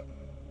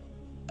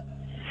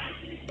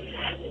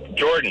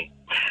 Jordan.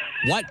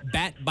 What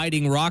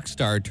bat-biting rock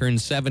star turned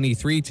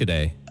 73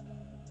 today?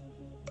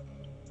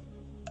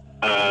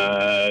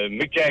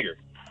 Mick Jagger.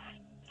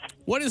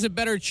 What is a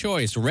better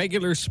choice,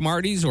 regular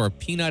Smarties or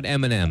peanut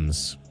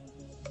M&Ms?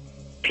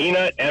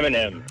 Peanut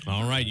M&M.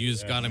 All right, you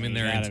just got them in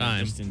there in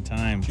time. Just in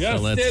time.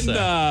 Just let's, in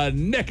the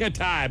nick of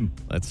time.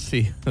 Let's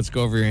see. Let's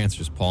go over your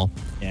answers, Paul.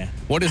 Yeah.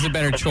 What is a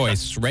better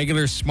choice,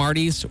 regular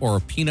Smarties or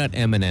peanut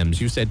M&Ms?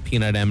 You said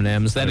peanut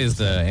M&Ms. That is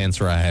the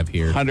answer I have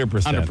here. 100%.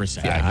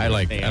 100%. Yeah, I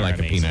like They a are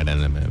amazing. peanut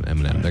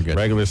M&M. They're good.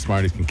 Regular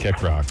Smarties can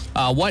kick rocks.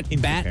 What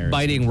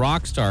bat-biting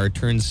rock star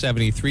turned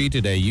 73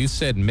 today? You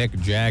said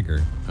Mick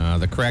Jagger.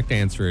 The correct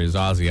answer is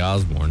Ozzy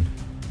Osbourne.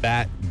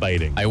 Bat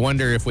biting. I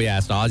wonder if we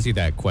asked Ozzy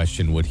that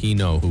question, would he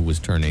know who was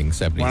turning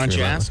 73? Why don't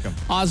you ask him?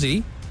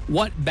 Ozzy,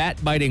 what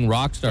bat-biting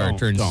rock star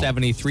turned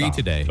 73 Stop.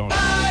 today? Don't.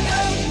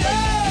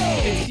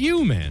 It's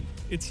you, man.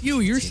 It's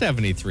you. You're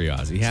 73,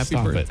 Ozzy. Happy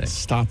Stop birthday. it.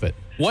 Stop it.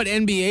 What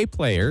NBA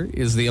player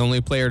is the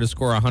only player to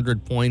score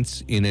 100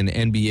 points in an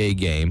NBA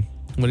game?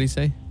 What did he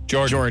say?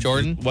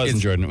 Jordan? It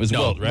wasn't Jordan. It was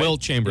Wilt, right? Wilt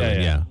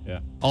Chamberlain, Yeah.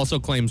 Also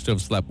claims to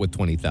have slept with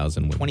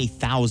 20,000 women.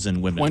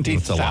 20,000 women.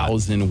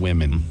 20,000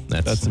 women.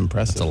 That's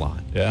impressive. That's a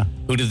lot. Yeah.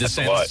 Who did the a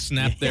Sens lot.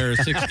 snap their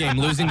 6-game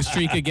losing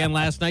streak again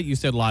last night? You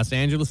said Los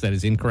Angeles. That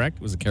is incorrect.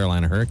 It was the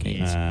Carolina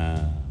Hurricanes.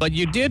 But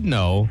you did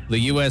know the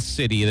U.S.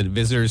 city that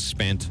visitors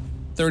spent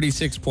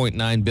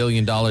 $36.9 billion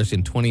in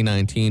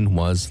 2019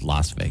 was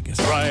Las Vegas.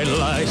 Bright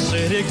light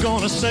city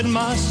gonna set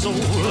my soul.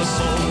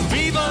 So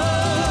viva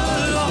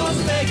Las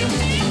Vegas.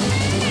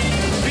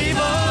 Viva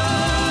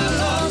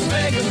Las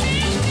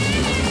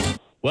Vegas.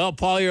 Well,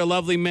 Paul, you're a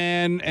lovely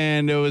man,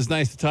 and it was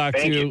nice to talk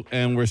to you.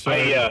 And we're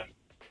sorry. Yeah,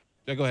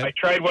 go ahead. I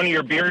tried one of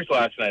your beers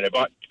last night. I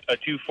bought a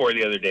 2-4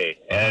 the other day,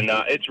 and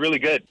it's really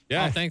good.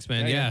 Yeah. Oh, thanks,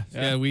 man.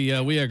 Yeah.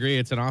 We agree.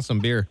 It's an awesome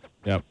beer.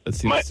 Yep.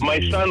 My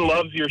son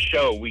loves your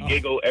show. We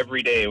giggle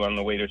every day on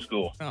the way to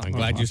school. I'm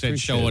glad you said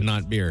show and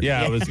not beer.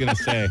 Yeah, I was going to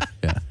say.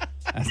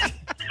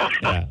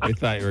 Yeah, we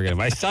thought you were going to.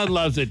 My son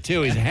loves it,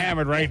 too. He's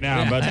hammered right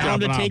now. But Down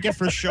to take it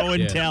for show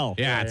and tell.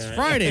 Yeah, it's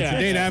Friday. It's a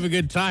day to have a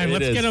good time.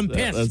 Let's get them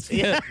pissed.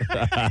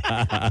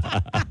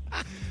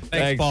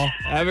 Thanks, Paul.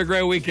 Have a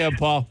great weekend,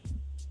 Paul.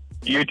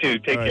 You too.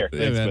 Take care.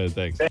 Thanks, man.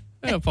 Thanks.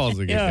 Yeah, Paul's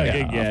a good guy.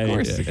 Good guy. Of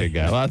course, he's a good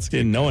guy. Lots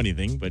Didn't know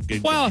anything, but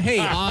good. Well, hey,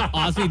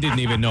 Ozzy didn't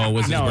even know it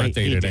was his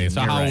birthday he today, didn't. so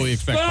You're how will we right.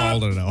 expect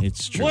Paul to know?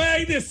 It's true.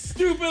 Play this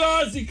stupid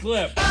Aussie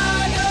clip.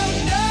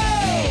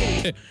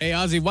 Hey,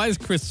 Ozzy, why is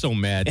Chris so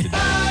mad today?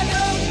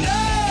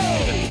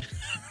 I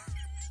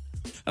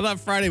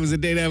thought Friday was a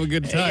day to have a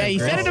good time. Yeah, he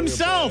said it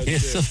himself.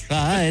 It's a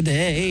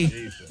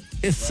Friday.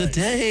 It's a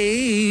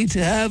day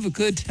to have a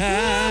good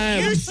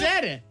time. You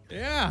said it.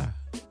 Yeah.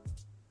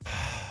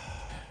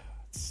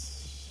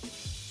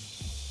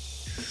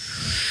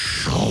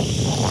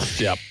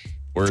 Yep.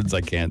 Words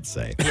I can't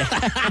say.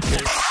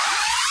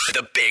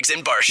 The Biggs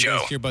and Bar You Show.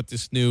 guys hear about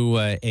this new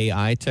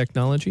AI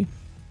technology?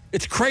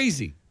 It's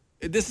crazy.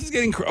 This is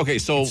getting okay.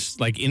 So It's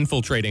like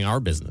infiltrating our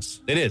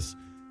business. it is.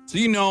 So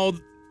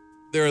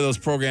there are those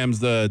programs,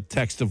 the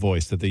text to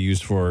voice that they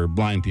use for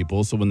blind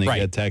people. So when they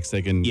get text,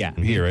 they can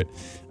hear it.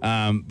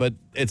 But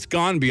it's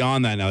gone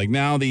beyond that now. Like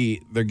now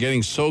they're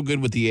getting so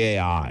good with the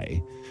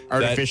AI.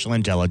 Artificial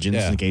intelligence,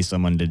 in case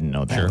someone didn't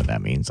know that what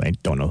that means. I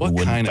don't know who What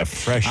wouldn't. kind but of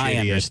fresh I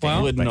idiot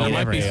understand. wouldn't but know There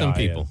what might be AI some is?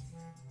 people.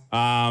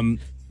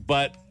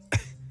 But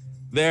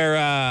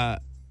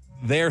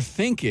they're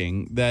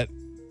thinking that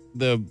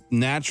the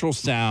natural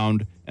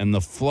sound and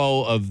the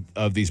flow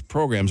of these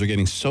programs are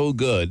getting so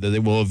good that they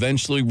will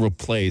eventually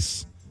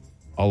replace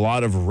a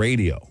lot of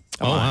radio.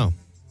 Oh,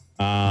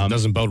 wow.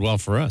 Doesn't bode well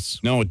for us.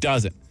 No, it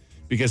doesn't.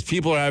 Because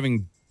people are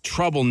having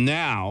trouble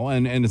now,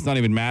 and it's not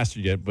even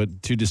mastered yet,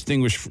 but to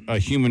distinguish a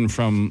human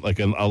from like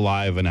a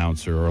live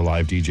announcer or a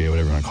live DJ,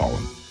 whatever you want to call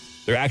them.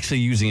 They're actually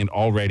using it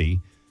already.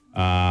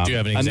 Do you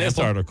have an On this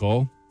example?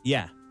 article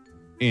Yeah.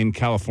 in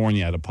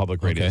California at a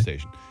public radio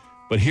station.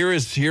 But here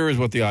is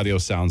what the audio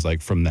sounds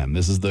like from them.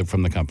 This is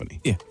from the company.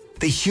 Yeah.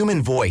 The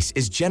human voice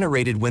is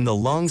generated when the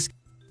lungs,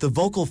 the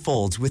vocal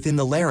folds within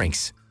the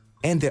larynx,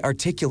 and the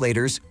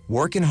articulators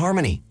work in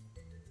harmony.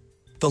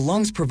 The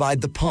lungs provide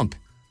the pump.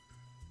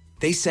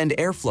 They send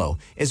airflow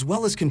as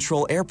well as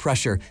control air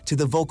pressure to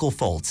the vocal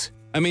folds.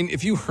 I mean,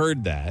 if you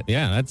heard that.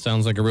 Yeah, that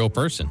sounds like a real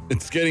person.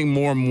 It's getting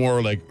more and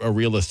more like a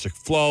realistic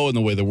flow and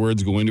the way the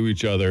words go into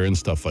each other and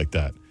stuff like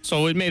that.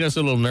 So it made us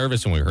a little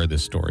nervous when we heard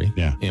this story.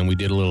 Yeah. And we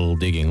did a little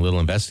digging, a little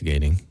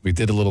investigating. We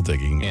did a little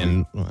digging.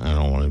 And I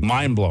don't want to...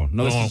 Mind blown.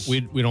 No,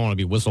 we don't want to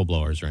be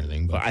whistleblowers or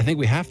anything. But I think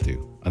we have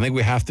to. I think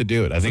we have to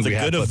do it. I think the we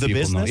have good to of let the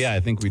people business? know. Yeah, I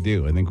think we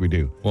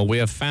do. Well, we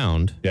have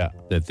found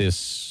that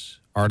this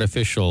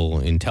artificial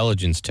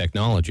intelligence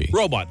technology...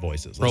 Robot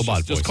voices.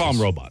 Just call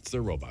them robots.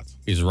 They're robots.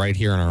 ...is right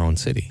here in our own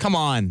city. Come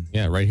on.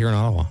 Yeah, right here in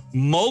Ottawa.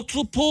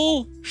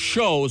 Multiple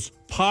shows,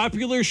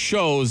 popular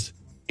shows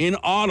in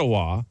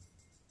Ottawa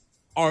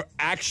are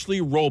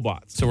actually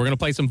robots. So we're going to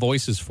play some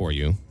voices for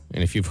you.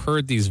 And if you've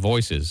heard these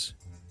voices...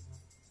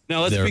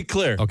 Now, let's be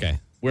clear. Okay.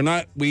 We're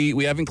not.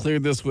 We haven't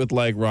cleared this with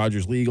like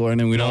Rogers Legal or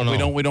anything. We don't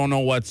know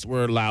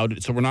we're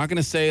allowed. So we're not going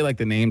to say like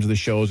the names of the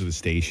shows or the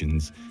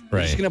stations.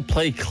 We're just going to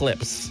play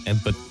clips.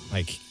 But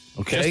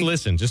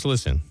just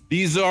listen.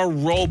 These are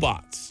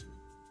robots,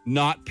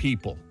 not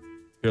people.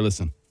 Here,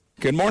 listen.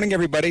 Good morning,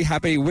 everybody.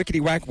 Happy Wickety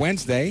Whack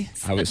Wednesday.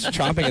 I was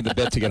chomping at the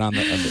bit to get on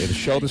the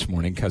show this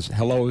morning because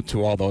hello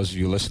to all those of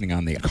you listening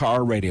on the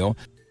car radio.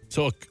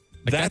 So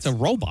that's a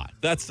robot.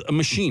 That's a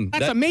machine.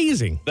 That's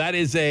amazing. That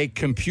is a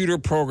computer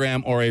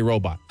program or a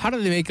robot. How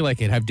do they make it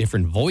like it have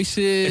different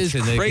voices?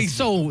 It's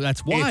crazy.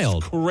 That's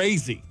wild. It's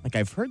crazy. Like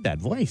I've heard that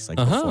voice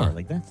before.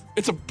 Like that.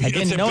 It's a big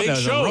show.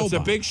 It's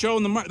a big show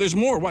in the market. There's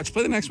more. Watch.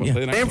 Play the next one. Yeah.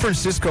 Play the next San one.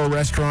 Francisco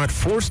restaurant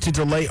forced to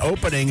delay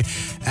opening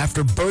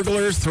after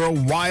burglars throw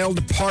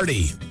wild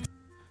party.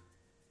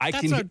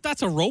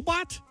 That's a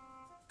robot?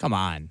 Come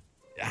on.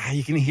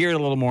 You can hear it a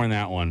little more in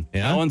that one.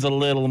 Yeah? That one's a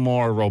little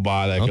more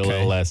robotic, Okay. a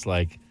little less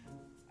like,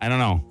 I don't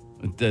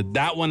know.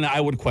 That one, I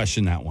would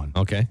question that one.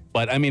 Okay.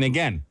 But I mean,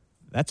 again,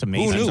 that's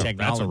amazing Who knew?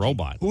 technology. That's a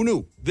robot. Who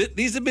knew?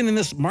 These have been in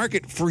this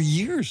market for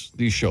years,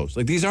 these shows.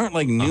 Like, these aren't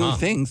like new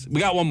things.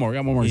 We got one more.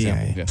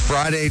 Example. Yeah.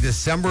 Friday,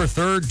 December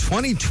 3rd,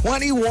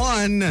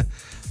 2021.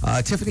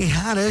 Tiffany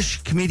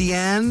Haddish,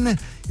 comedian,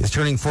 is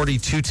turning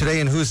 42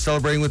 today. And who's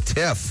celebrating with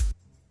Tiff?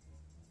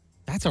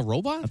 That's a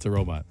robot? That's a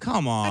robot.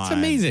 Come on. That's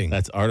amazing.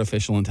 That's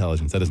artificial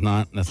intelligence. That is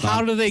not. That's How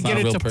not. do they it's get not a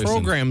it real to person.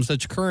 program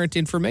such current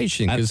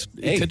information? Because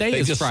today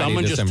is Friday,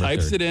 someone just December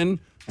types 3rd. it in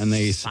and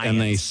they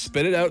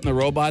spit it out in the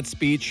robot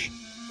speech.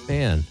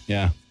 Man.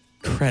 Yeah.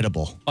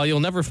 Incredible. Oh, you'll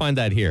never find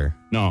that here.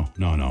 No.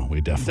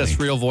 We definitely. That's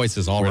real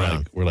voices all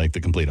around. We're like the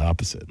complete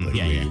opposite. Like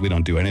we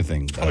don't do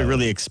anything. Probably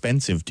really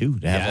expensive too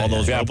to have all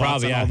those robots.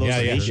 Probably. On all those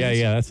stations.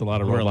 Yeah. That's a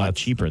lot of robots. We're a lot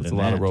cheaper than That's a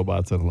lot of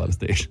robots on a lot of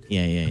stations.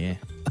 Yeah.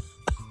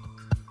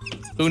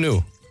 Who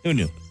knew?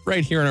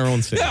 Right here in our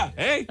own city. Yeah.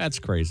 Hey. That's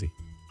crazy.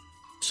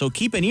 So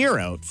keep an ear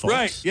out, folks.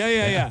 Right.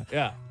 Yeah.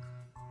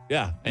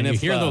 And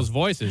if you hear those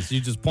voices, you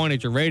just point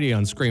at your radio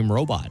and scream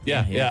robot.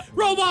 Yeah.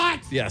 Robot!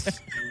 Yes.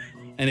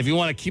 And if you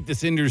want to keep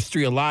this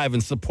industry alive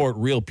and support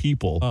real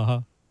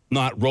people,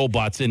 not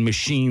robots and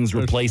machines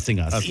replacing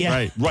us. That's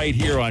right. Right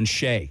here on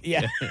Shay.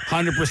 Yeah.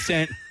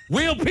 100%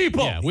 real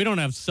people. Yeah, we don't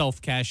have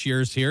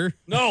self-cashiers here.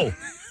 No.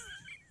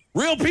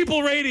 Real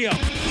people radio.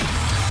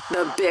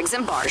 The Biggs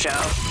and Bar Show.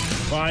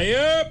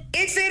 Fire.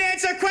 Instant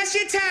answer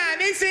question time.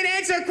 Instant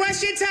answer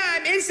question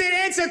time. Instant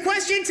answer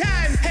question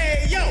time.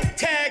 Hey, yo,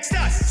 text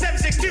us.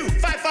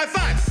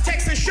 762-555.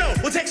 Text the show.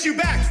 We'll text you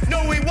back.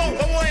 No, we won't,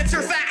 but we'll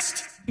answer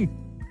fast.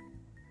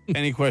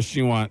 Any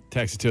question you want,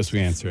 text it to us. We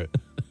answer it.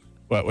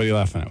 What are you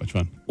laughing at? Which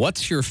one?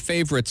 What's your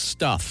favorite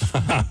stuff?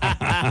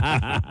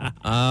 Like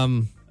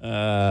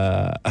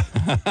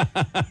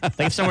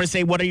if someone were to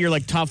say, what are your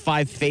top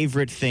 5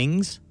 favorite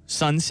things?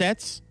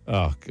 Sunsets?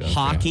 Oh, God.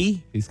 Hockey? Yeah.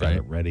 He's got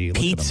it ready. Look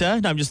at him.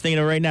 Pizza? No, I'm just thinking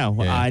of it right now.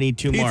 Yeah. I need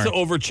 2 more. Pizza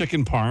over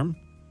chicken parm.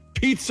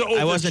 Pizza over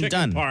I wasn't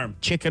chicken done. parm.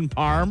 Chicken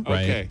parm.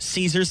 Okay.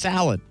 Caesar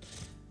salad.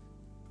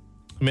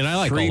 I mean, I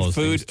like Free all those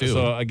food. things, too.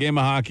 So a game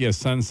of hockey, a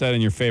sunset,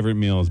 and your favorite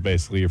meal is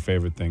basically your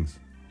favorite things.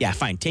 Yeah,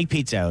 fine. Take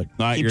pizza out.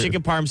 Not Keep your-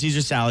 chicken parm,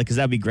 Caesar salad, because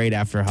that'd be great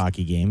after a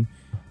hockey game.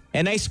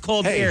 And nice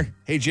cold beer.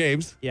 Hey,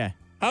 James. Yeah.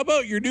 How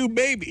about your new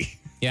baby?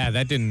 Yeah,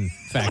 that didn't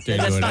factor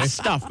into That's it. not eh?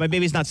 stuff. My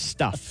baby's not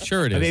stuff.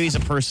 Sure it My is. baby's a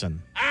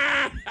person.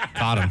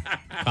 Caught him.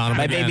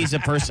 My again. baby's a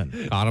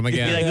person. Caught him Be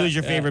again. like, who's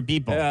your favorite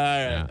people? All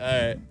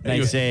right. And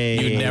I say,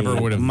 you never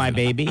would have. My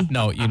baby,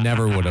 No, you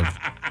never would have.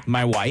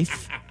 my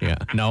wife. Yeah.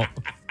 No.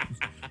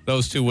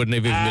 Those two wouldn't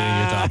have even been in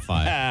your top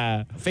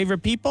 5.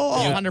 Favorite people? Oh,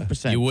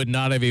 100%. You would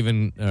not have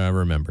even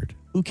remembered.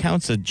 Who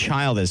counts a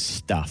child as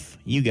stuff?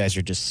 You guys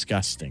are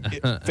disgusting.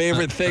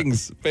 Favorite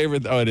things.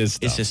 Favorite. Oh, it is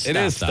stuff. It's just It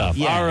is stuff. stuff.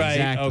 Yeah, All right.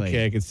 exactly.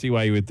 Okay. I can see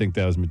why you would think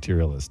that was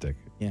materialistic.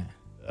 Yeah.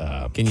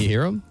 Can you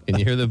hear him? Can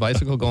you hear the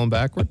bicycle going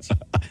backwards?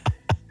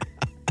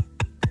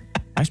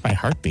 Why's my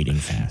heart beating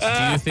fast?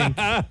 Do you think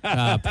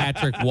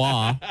Patrick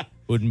Waugh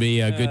would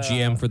be a good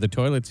GM for the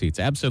toilet seats?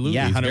 Absolutely.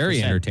 Yeah, He's very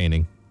 100%.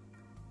 entertaining.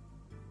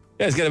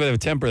 Yeah, he's got a bit of a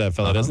temper, that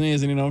fella, doesn't he?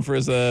 Isn't he known for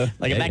his...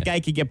 Like if that guy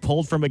could get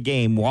pulled from a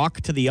game, walk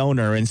to the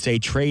owner and say,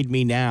 trade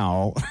me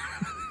now.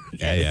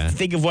 Yeah.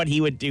 Think of what he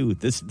would do.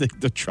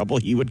 The trouble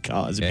he would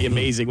cause. It'd be Yeah.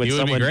 amazing. When He would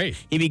be someone, great.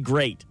 He'd be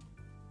great.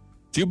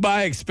 Do you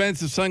buy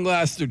expensive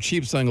sunglasses or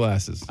cheap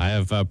sunglasses? I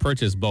have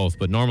purchased both,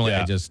 but normally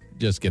Yeah. I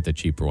just get the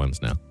cheaper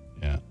ones now.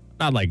 Yeah.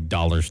 Not like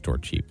dollar store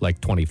cheap,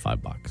 like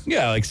 $25.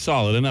 Yeah, like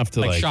solid enough to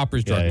Like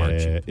Shoppers Drug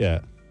Mart. Yeah,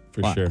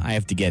 for Well, sure. I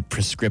have to get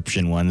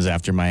prescription ones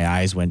after my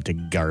eyes went to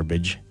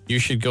garbage. You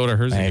should go to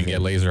hers and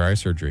get laser eye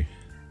surgery.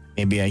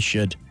 Maybe I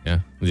should. Yeah,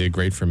 they did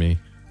great for me.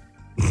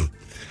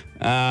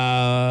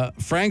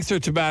 Frank's or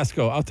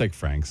Tabasco? I'll take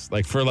Frank's.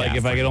 Like if I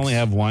could Frank's. only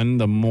have one,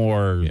 the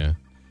more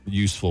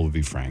useful would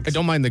be Frank's. I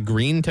don't mind the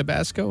green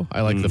Tabasco.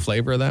 I like the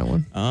flavor of that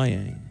one. Oh,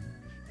 yeah.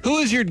 Who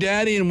is your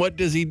daddy and what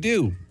does he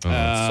do? Oh, it's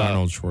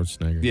Arnold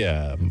Schwarzenegger.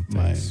 Yeah,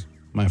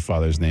 my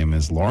father's name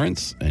is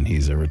Lawrence, and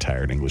he's a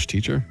retired English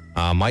teacher.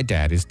 My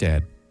dad is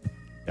dead.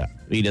 Yeah,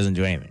 He doesn't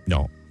do anything.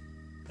 No.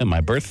 and my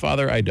birth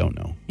father, I don't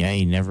know. Yeah,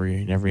 he never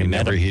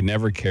met him. He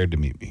never cared to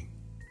meet me.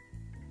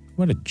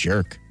 What a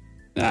jerk.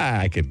 Who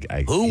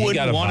wouldn't he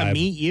got a wanna vibe.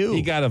 meet you?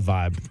 He got a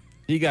vibe.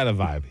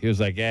 He was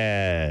like,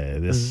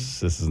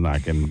 this is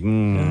not going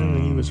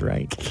to... He was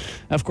right.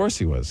 Of course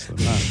he was. I'm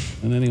not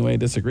in any way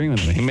disagreeing with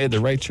him. He made the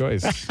right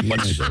choice.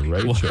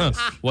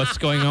 What's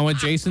going on with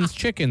Jason's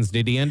chickens?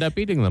 Did he end up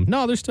eating them?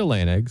 No, they're still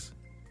laying eggs.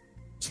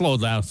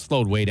 Slowed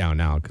way down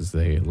now because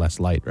they're less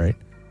light, right?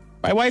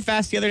 My wife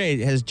asked the other day,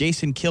 has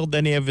Jason killed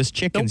any of his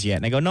chickens yet?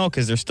 And I go, no,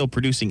 because they're still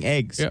producing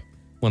eggs. Yep.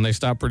 When they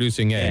stop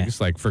producing eggs,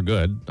 like for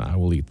good, I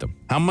will eat them.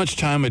 How much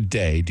time a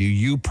day do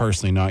you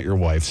personally, not your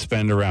wife,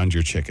 spend around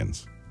your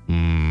chickens?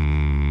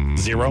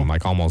 Zero?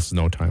 Like almost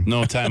no time.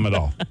 No time at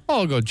all.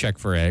 I'll go check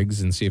for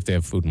eggs and see if they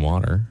have food and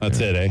water. That's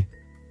it, eh?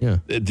 Yeah.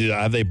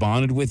 Have they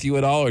bonded with you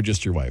at all or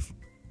just your wife?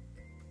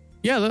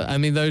 Yeah, I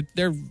mean,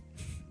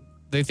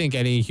 they think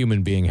any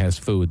human being has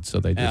food, so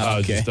they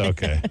just...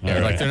 okay. Yeah,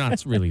 All like right. they're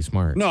not really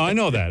smart. No, I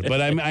know that, but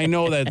I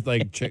know that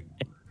like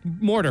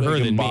More to They her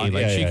can than me. bond.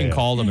 Like Yeah, she yeah, can yeah.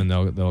 call them and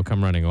they'll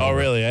come running over. Oh,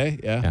 really, eh?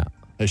 Yeah.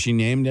 Has she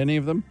named any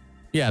of them?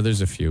 Yeah,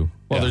 there's a few.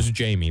 Well, Yeah. there's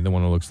Jamie, the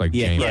one who looks like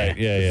Yeah, Jamie. right.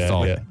 Yeah, It's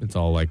all, yeah. It's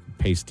all like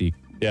pasty,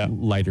 Yeah.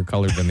 lighter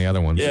colored than the other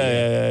ones.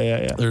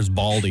 Yeah. There's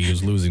Baldy,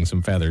 who's losing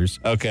some feathers.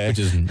 Okay. Which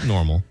is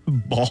normal.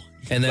 Ball.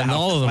 And then Wow,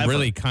 all of them clever.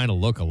 really kind of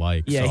look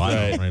alike. Yeah, so I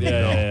don't really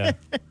know.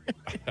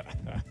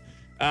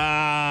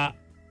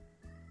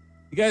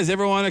 You guys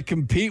ever want to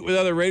compete with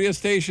other radio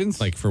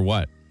stations? Like for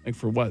what? Like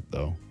for what,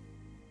 though?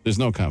 There's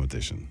no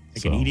competition.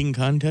 Like an eating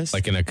contest?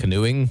 Like in a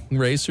canoeing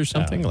race or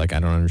something? Like, I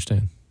don't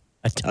understand.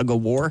 A tug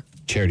of war?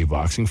 Charity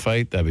boxing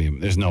fight?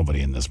 There's nobody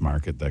in this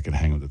market that can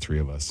hang with the three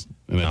of us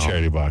in a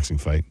charity boxing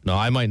fight. No,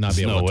 I might not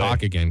be able to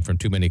talk again from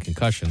too many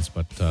concussions,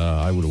 but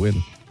I would win.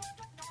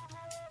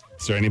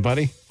 Is there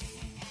anybody?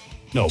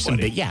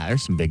 Nobody.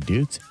 There's some big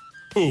dudes.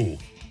 Who?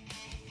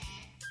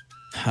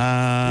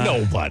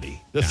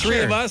 Nobody. The three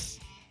of us?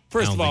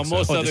 First of all,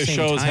 most other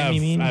shows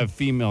have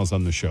females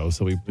on the show,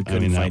 so we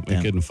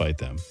couldn't fight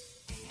them.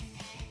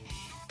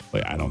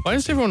 Wait, Why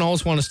does everyone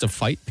always want us to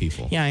fight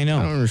people? Yeah, I know.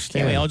 I don't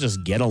understand. Can't we all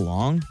just get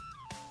along?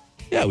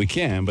 Yeah, we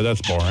can, but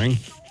that's boring.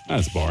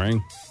 That's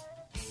boring.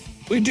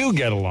 We do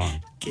get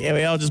along. Can't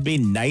we all just be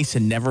nice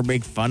and never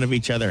make fun of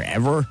each other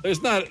ever?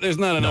 There's not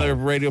another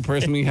radio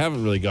person we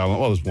haven't really got along.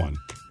 Well, there's one.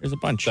 There's a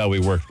bunch that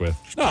we worked with.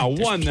 No, There's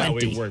one that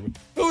we plenty. worked with.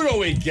 Who do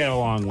we get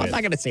along with? I'm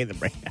not going to say them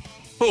right now.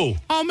 Who?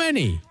 How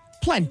many?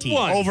 Plenty.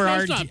 One. Over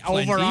our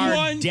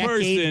One decade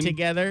person,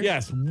 together.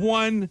 Yes,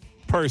 one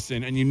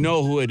person, and you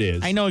know who it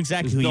is. I know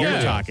exactly who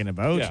you're talking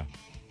about. Yeah.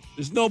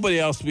 There's nobody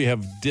else we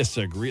have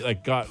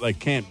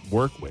can't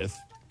work with.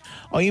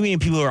 Oh, you mean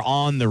people who are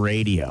on the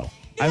radio?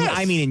 Yes.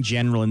 I mean in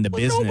general in the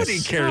business. Nobody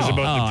cares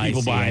about the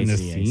people behind the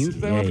scenes.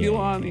 There are people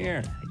on the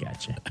air. I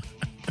gotcha.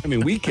 I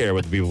mean, we care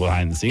about the people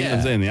behind the scenes.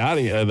 I'm saying the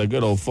audio, the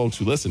good old folks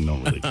who listen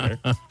don't really care.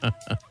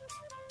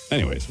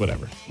 Anyways,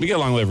 whatever. We get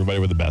along with everybody.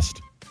 We're the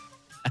best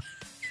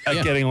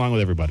at getting along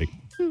with everybody.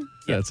 Yeah,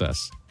 that's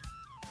us.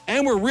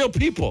 And we're real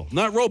people,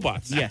 not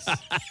robots. Yes.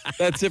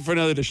 That's it for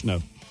another edition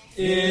of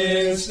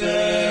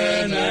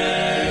Instant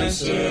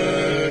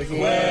Answer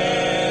Question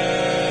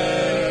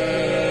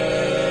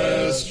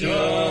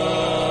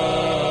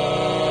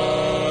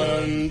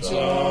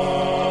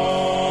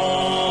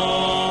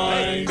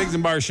Time. Biggs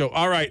and Bar Show.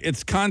 All right,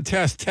 it's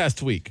contest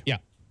test week. Yeah.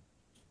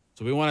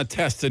 So we want to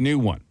test a new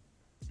one.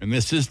 And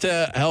this is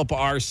to help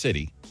our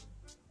city,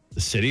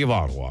 the city of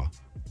Ottawa,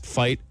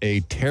 fight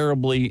a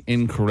terribly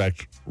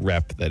incorrect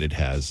rep that it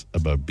has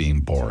about being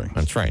boring.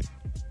 That's right.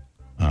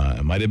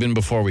 It might have been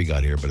before we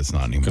got here, but it's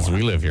not anymore. Because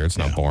we live here. It's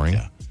not boring.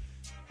 Yeah.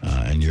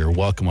 And you're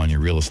welcome on your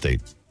real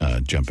estate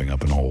jumping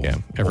up in a whole. Yeah,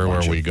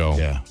 everywhere we go.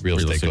 Yeah, real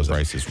estate goes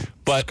prices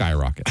but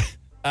skyrocket.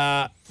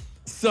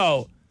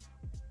 So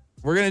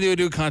we're going to do a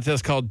new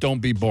contest called Don't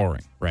Be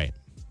Boring. Right.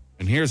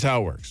 And here's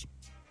how it works.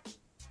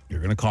 You're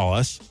going to call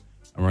us,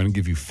 and we're going to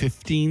give you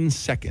 15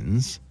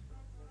 seconds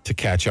to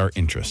catch our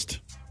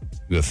interest.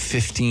 You have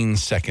 15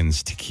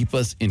 seconds to keep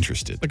us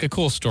interested. Like a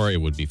cool story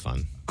would be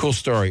fun. Cool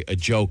story, a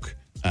joke,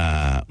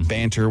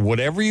 banter,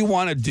 whatever you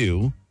want to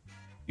do,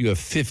 you have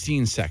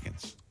 15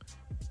 seconds.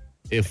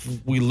 If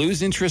we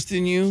lose interest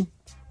in you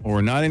or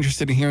we're not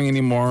interested in hearing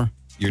anymore,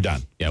 you're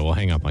done. Yeah, we'll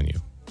hang up on you.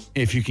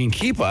 If you can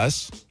keep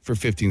us for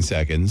 15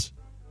 seconds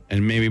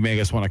and maybe make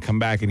us want to come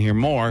back and hear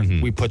more,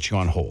 we put you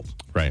on hold.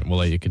 Right, we'll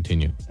let you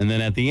continue. And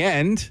then at the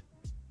end,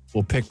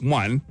 we'll pick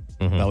one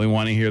that we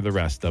want to hear the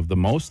rest of the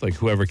most, like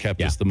whoever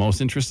kept us the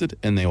most interested,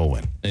 and they will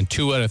win. And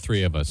 2 out of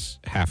 3 of us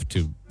have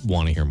to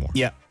want to hear more.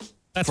 Yeah.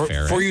 That's for,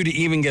 fair. For right? you to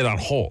even get on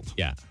hold.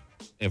 Yeah.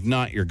 If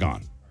not, you're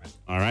gone.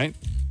 All right?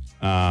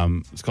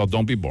 It's called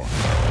Don't Be Boring.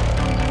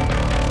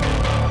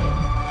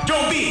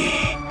 Don't be.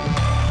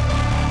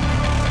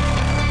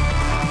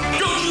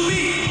 Don't you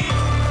be.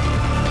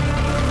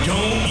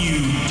 Don't you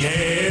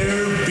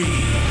dare be.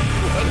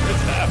 What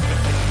is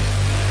happening?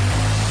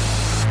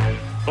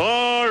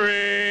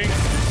 Boring.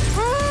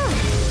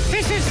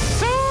 This is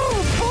so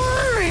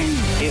boring.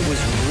 It was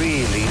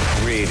really,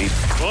 really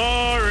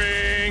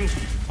boring.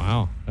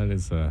 Wow,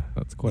 that's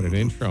quite an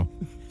intro.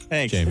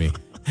 Thanks, Jamie.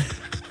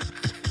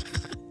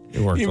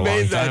 You worked You a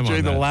made long that time during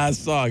on the that.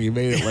 last song. You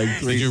made it like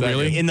 3 Did you seconds.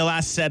 really? In the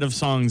last set of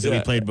songs that we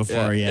played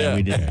before, we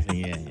did.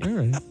 Yeah. All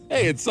right.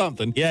 Hey, it's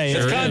something. Yeah, It's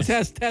sure it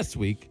contest test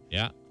week.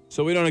 Yeah.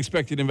 So we don't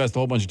expect you to invest a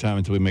whole bunch of time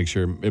until we make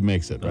sure it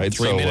makes it, right?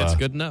 3 So, minutes,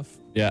 good enough.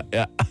 Yeah.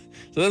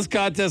 So this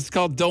contest is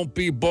called Don't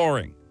Be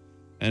Boring.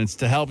 And it's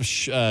to help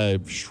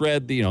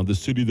shred the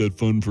city that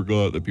fun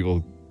forgot that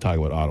people talk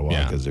about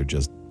Ottawa because they're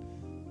just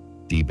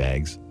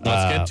D-bags.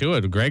 Let's get to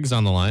it. Greg's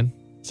on the line.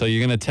 So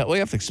you're going to we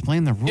have to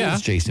explain the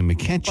rules, Jason. We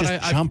can't just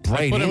jump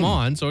right in. I put him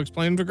on, so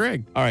explain to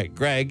Greg. All right,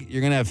 Greg,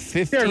 you're going to have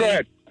 15. Yeah, go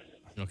ahead.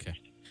 Okay.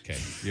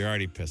 You're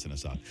already pissing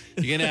us off.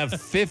 You're going to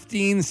have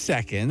 15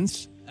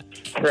 seconds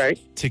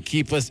to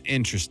keep us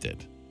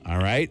interested. All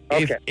right?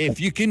 Okay. If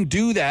you can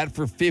do that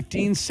for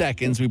 15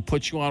 seconds, we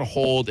put you on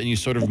hold and you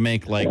sort of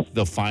make like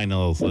the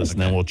finals list,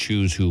 and then we'll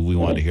choose who we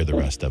want to hear the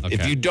rest of. Okay.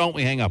 If you don't,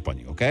 we hang up on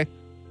you, okay?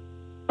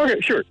 Okay,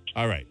 sure.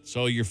 All right.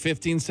 So your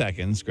 15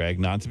 seconds, Greg,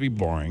 not to be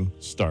boring,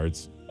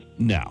 starts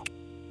now.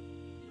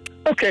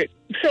 Okay,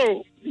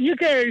 so you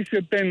guys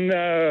have been,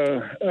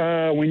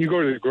 when you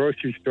go to the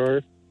grocery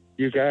store,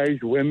 you guys,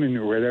 women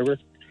or whatever,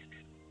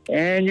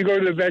 and you go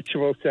to the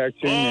vegetable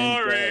section.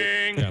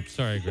 Boring. Yeah,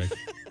 sorry, Greg.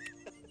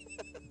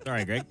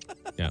 Sorry, Greg.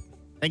 Yeah.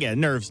 I get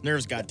nerves.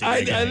 Nerves got to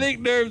I Greg.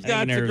 think nerves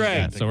got to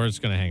Greg. So we're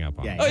just going to hang up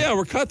on him. Oh, yeah,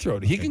 we're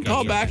cutthroat. He can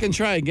call back and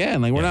try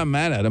again. Like, we're not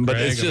mad at him, but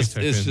Greg,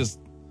 it's just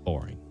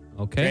boring.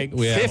 Okay. Greg,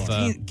 We have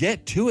 15.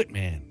 Get to it,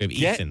 man. we have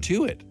Get Ethan.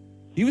 to it.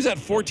 He was at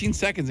 14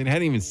 seconds and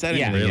hadn't even said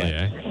Yeah, anything really,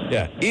 yet.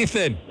 eh? Yeah.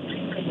 Ethan.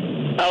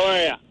 How are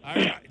you? All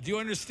right. Do you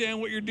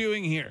understand what you're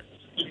doing here?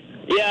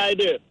 Yeah, I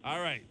do. All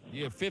right.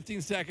 You have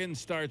 15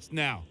 seconds. Starts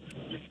now.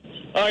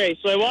 Okay,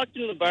 so I walked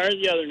into the bar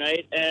the other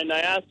night, and I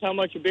asked how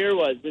much a beer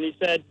was, and he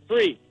said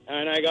free.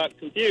 And I got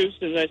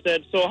confused, and I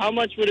said, so how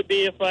much would it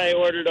be if I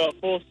ordered a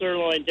full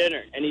sirloin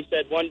dinner? And he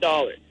said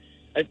 $1.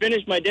 I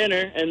finished my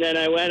dinner, and then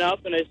I went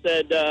up, and I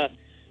said,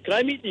 could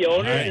I meet the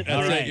owner? All right.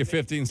 That's it. Your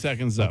 15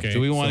 seconds up. Okay, Do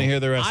we want to so hear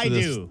the rest I of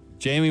this? do.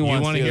 Jamie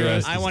wants to hear the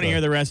rest. I want to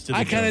hear the rest of the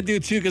I kind of joke. do,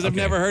 too, because I've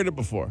never heard it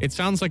before. It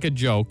sounds like a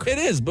joke. It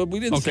is, but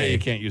we didn't say you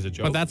can't use a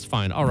joke. But that's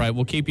fine. All right,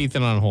 we'll keep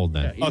Ethan on hold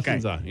then.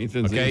 Ethan's on.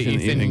 Ethan's Okay,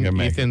 Ethan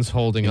Ethan's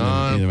holding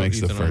on. Ethan makes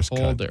the Ethan on first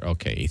hold cut. there.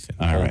 Okay, Ethan.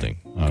 All right. Holding.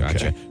 Okay.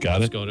 Gotcha.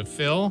 Got Let's it. go to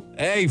Phil.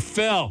 Hey,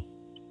 Phil.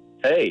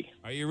 Hey.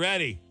 Are you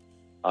ready?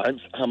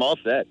 I'm all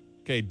set.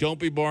 Okay, Don't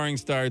Be Boring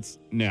starts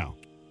now.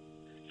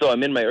 So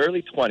I'm in my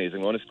early 20s.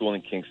 I'm going to school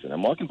in Kingston.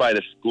 I'm walking by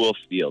the school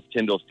field,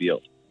 Tyndall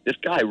Field. This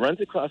guy runs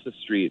across the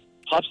street,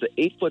 hops the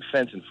 8-foot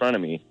fence in front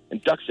of me,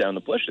 and ducks down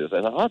the bushes.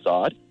 I thought, oh, that's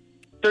odd.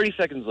 30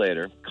 seconds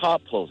later,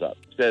 cop pulls up,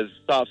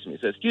 stops me,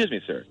 says, excuse me,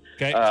 sir.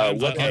 Okay,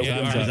 Time's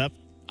up.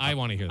 I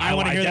want to hear that. I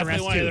want to hear the rest,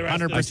 definitely wanna hear too. the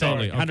rest of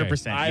the 100%.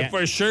 story. 100%. I yeah.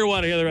 for sure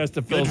want to hear the rest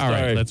of Phil's All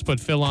story. right, let's put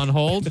Phil on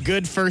hold.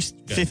 Good first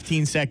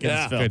 15 seconds,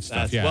 Yeah. Phil. Good stuff.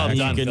 That's Yeah, well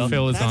done, Phil.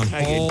 Phil is That's on how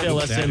you hold. fill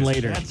us That in is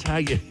later. That's how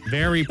you.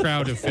 Very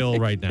proud of Phil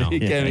right now. He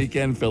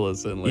can fill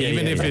us in later.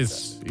 even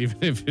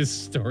if his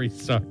story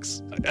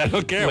sucks. I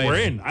don't care. Later. We're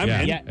in. I'm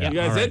in. Yeah. You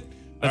guys All right. in?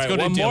 Let's All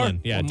go right, to one Dylan.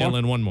 more? Yeah, One more?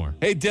 Dylan, one more.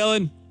 Hey,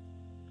 Dylan.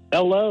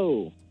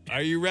 Hello.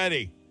 Are you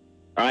ready?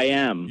 I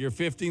am. Your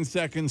 15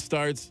 seconds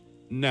starts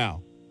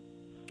now.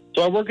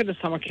 So I work at a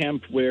summer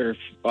camp where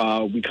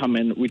we come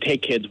in, we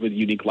take kids with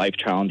unique life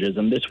challenges,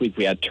 and this week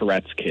we had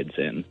Tourette's kids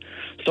in.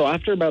 So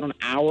after about an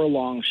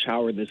hour-long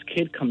shower, this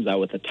kid comes out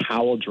with a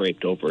towel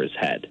draped over his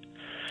head.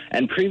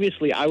 And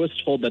previously, I was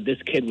told that this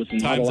kid was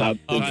not Time's allowed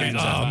up. to... Okay. Time's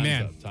Oh up.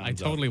 man, Time's I up.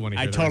 totally want to.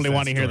 I totally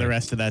want to hear the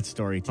rest of that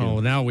story, too. Oh,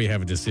 now we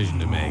have a decision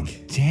to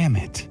make. Damn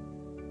it.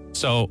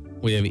 So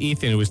we have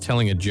Ethan who was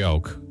telling a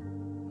joke.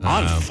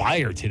 On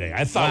fire today.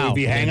 I thought wow. we'd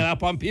be hanging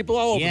up on people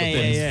all over Yeah, the yeah,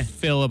 place. yeah.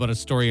 Phil about a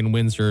story in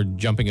Windsor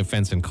jumping a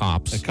fence and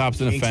cops. The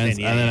cops in a Kingston, fence,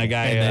 yeah, and then yeah. a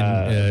guy,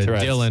 And then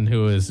Tourette's. Dylan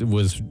who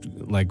was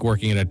like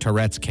working at a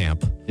Tourette's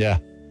camp. Yeah.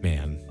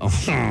 Man.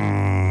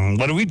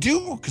 What do we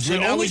do? Because So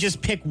now we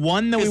just pick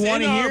one that we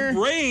want to in hear? our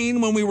brain,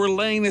 when we were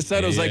laying this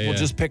out, I was Yeah, like, yeah, we'll yeah.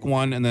 just pick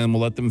one, and then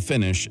we'll let them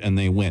finish, and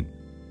they win.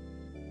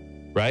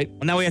 Right? Well,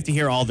 now we have to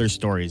hear all their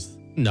stories.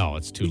 No,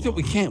 it's too long.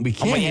 We can't wait,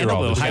 hear no,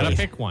 all we'll this. I gotta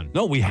stuff. pick one.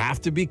 No, we have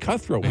to be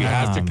cutthroat. We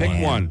have to Oh, pick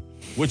man. one,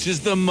 which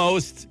is the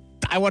most.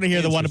 I want to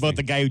hear the one about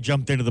the guy who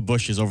jumped into the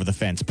bushes over the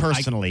fence,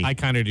 personally. I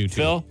kind of do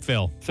too.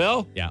 Phil?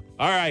 Yeah.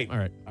 All right. All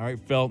right,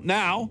 Phil.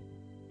 Now,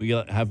 we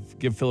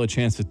give Phil a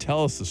chance to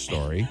tell us the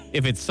story.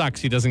 If it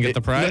sucks, he doesn't get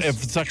the prize.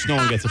 If it sucks, no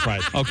one gets a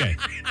prize. Okay.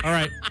 All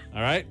right.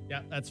 All right?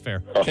 Yeah, that's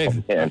fair. Okay.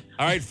 Man.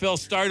 All right, Phil,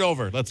 start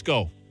over. Let's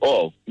go.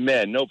 Oh,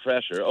 man, no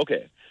pressure.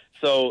 Okay.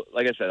 So,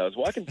 like I said, I was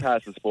walking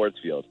past the sports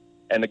field,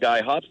 and the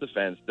guy hops the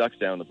fence, ducks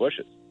down the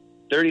bushes.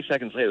 30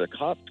 seconds later, the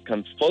cop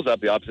pulls up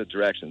the opposite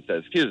direction,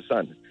 says, excuse me,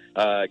 son,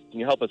 can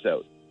you help us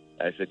out?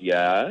 I said,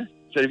 yeah. He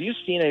said, have you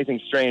seen anything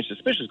strange,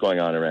 suspicious going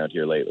on around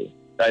here lately?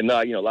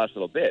 Last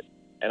little bit.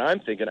 And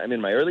I'm thinking, I'm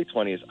in my early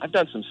 20s. I've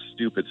done some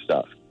stupid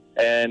stuff.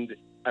 And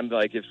I'm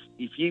like, if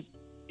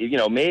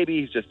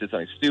maybe he's just did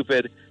something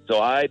stupid. So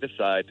I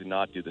decide to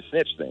not do the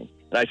snitch thing.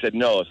 And I said,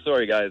 no,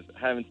 sorry, guys,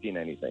 haven't seen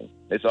anything.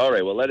 They said, all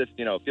right, well,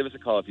 give us a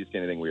call if you see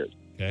anything weird.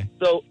 Okay.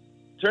 So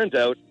turns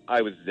out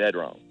I was dead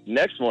wrong.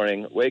 Next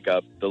morning, wake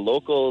up, the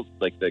local,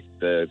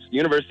 the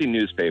university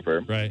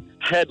newspaper, right,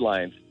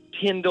 headlines,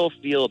 Tyndall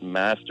Field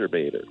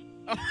masturbator.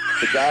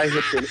 The guy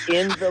had been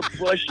in the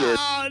bushes.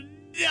 Oh,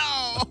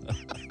 no.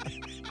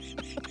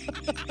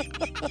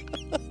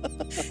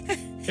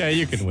 Yeah,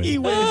 you can win. He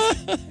wins.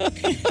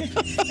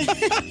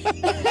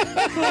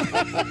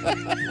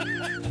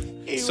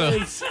 So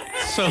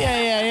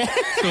Yeah.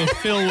 So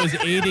Phil was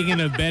aiding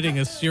and abetting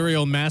a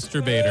serial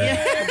masturbator.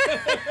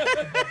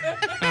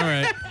 All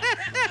right.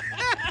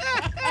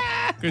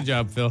 Good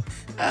job, Phil.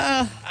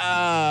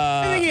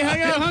 I think he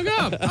hung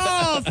up.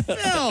 Oh,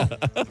 Phil.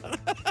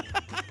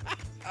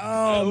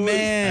 Oh,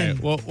 man.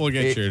 All right, we'll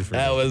get yours for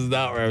That you. was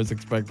not where I was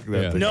expecting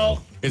that. Yeah. to No.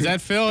 go. Is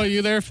that Phil? Are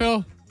you there,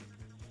 Phil?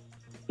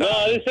 No,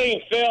 this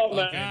ain't Phil,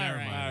 man. Okay, never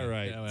mind. All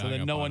right. Yeah, So hung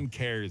then up no on one him.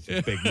 cares,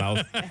 you big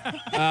mouth.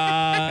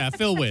 Yeah,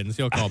 Phil wins.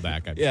 He'll call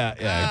back.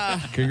 Yeah.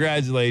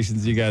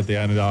 Congratulations, you got the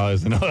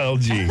 $100 in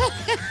OLG.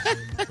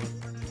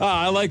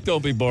 I like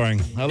Don't Be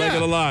Boring. I like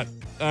it a lot.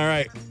 All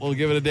right. We'll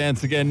give it a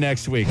dance again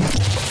next week.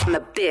 On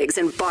the Biggs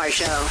and Bar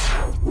Show.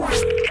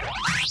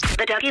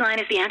 The Dougie line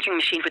is the answering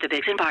machine for the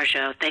Biggs and Bar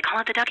Show. They call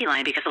it the Dougie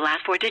line because the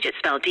last 4 digits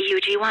spell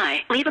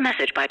DUGY. Leave a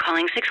message by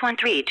calling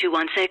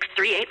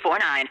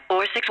 613-216-3849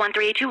 or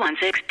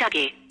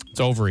 613-216-DOUGY. It's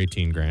over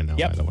 18 grand now,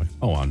 by the way.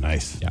 Oh, wow,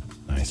 nice. Yeah.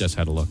 Nice. Just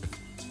had a look.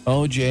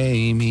 Oh,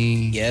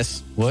 Jamie.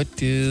 Yes. What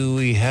do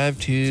we have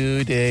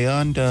today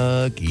on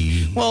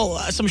Dougie? Well,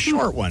 some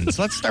short ones.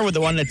 Let's start with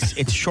the one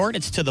it's short.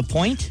 It's to the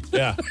point.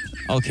 Yeah.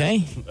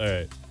 Okay. All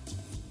right.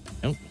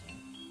 Nope.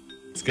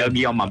 It's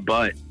Dougie on my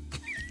butt.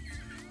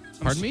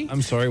 Pardon me?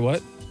 I'm sorry,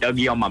 what?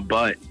 Dougie on my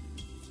butt.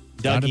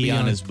 Dougie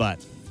on his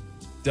butt.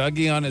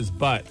 Dougie on his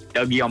butt.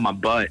 Dougie on my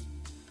butt.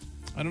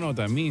 I don't know what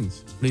that means.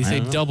 Did he say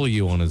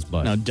W on his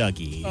butt? No,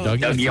 Dougie.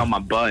 Dougie on my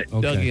butt.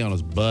 Okay. Dougie on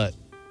his butt.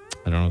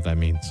 I don't know what that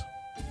means.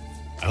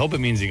 I hope it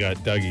means he got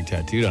Dougie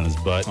tattooed on his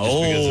butt just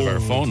because of our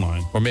phone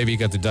line. Or maybe he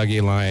got the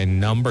Dougie line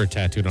number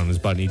tattooed on his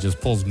butt and he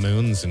just pulls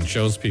moons and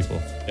shows people.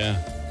 Yeah.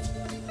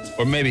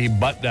 Or maybe he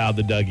butt dialed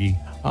the Dougie.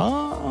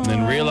 Oh. And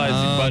then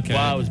realized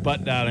while I was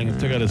butt dialing and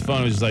took out his phone,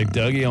 he was just like,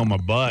 Dougie on my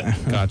butt.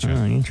 Gotcha.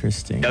 Oh,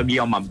 interesting.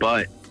 Dougie on my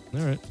butt.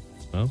 All right.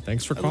 Well,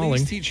 thanks for At calling.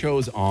 least he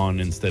chose on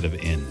instead of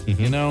in.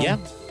 You know? Yeah.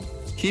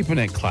 Keeping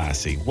it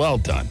classy. Well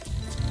done.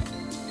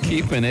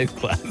 Keeping it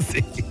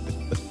classy.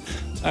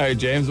 All right,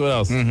 James, what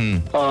else?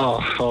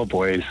 Oh,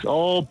 boys.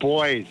 Oh,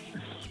 boys.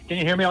 Can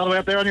you hear me all the way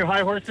up there on your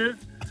high horses?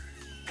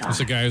 It's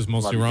a guy who's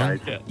mostly Love you wrong.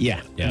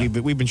 guys. Yeah.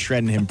 We've been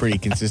shredding him pretty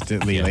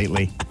consistently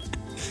lately.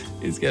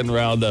 He's getting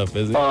riled up,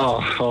 is he?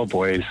 Oh,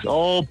 boys.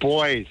 Oh,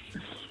 boys.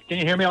 Can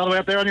you hear me all the way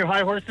up there on your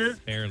high horses?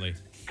 Barely.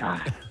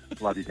 God,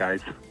 love you guys.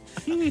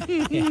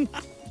 Is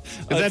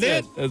that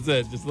it? That's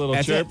it. Just a little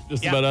That's chirp, it.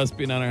 just Yeah. about us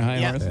being on our high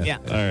Yeah, horse. yeah.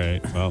 All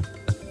right. Well,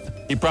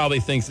 he probably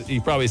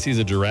sees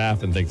a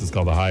giraffe and thinks it's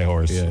called a high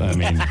horse. Yeah. I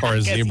mean, Or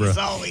a zebra. He's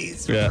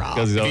always yeah, wrong.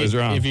 because he's always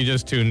wrong. If you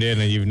just tuned in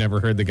and you've never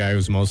heard the guy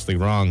who's mostly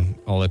wrong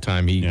all the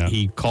time,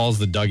 he calls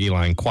the Dougie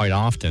line quite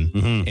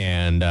often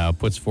and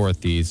puts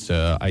forth these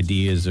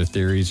ideas or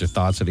theories or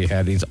thoughts that he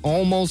had. He's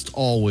almost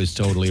always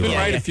totally He's been wrong.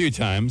 right a few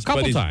times,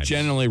 Couple but he's times.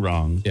 generally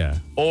wrong. Yeah.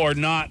 Or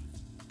not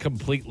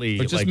completely,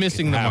 But just like,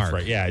 missing the half mark.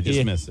 Right. Yeah,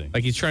 just missing.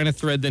 Like he's trying to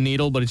thread the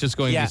needle, but it's just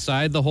going Yeah.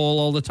 beside the hole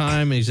all the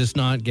time, and he's just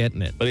not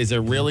getting it. But he's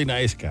a really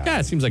nice guy. Yeah,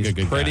 it seems like He's a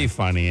good pretty guy.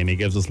 funny, and he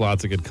gives us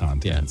lots of good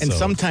content. And so-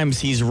 sometimes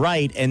he's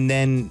right, and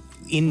then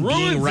in Ruins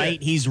being it.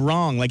 right, he's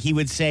wrong. Like he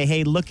would say,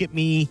 "Hey, look at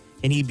me,"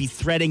 and he'd be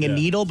threading a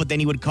needle, but then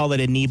he would call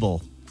it a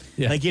neeble.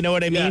 Yeah. Like, you know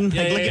what I Yeah, mean?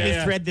 yeah, Like, look yeah, at me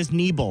yeah. thread this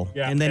neeble,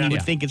 Yeah, and then yeah. he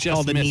would Yeah. think it's Just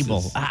called a misses.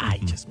 neeble. I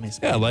just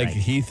missed. Yeah, me, like right.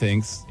 he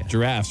thinks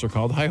giraffes are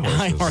called high horses.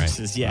 High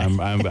horses, yeah.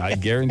 I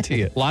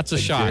guarantee it. Lots of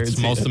I shots.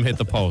 guarantee Most of it. them hit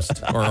the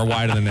post or are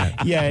wide of the net.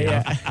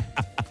 Yeah.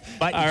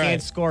 But you All right.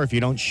 can't score if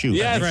you don't shoot.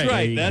 Yeah, that's Right. right.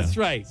 There you That's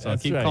go. right. So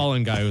That's keep right.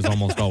 calling guy who's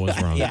almost always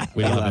wrong. Yeah,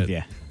 we love it.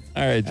 you.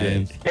 All right,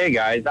 James. Hey,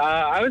 guys.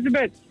 I was a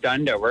bit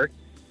stunned at work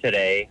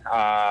today.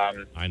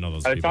 I know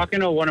those I was people. talking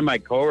to one of my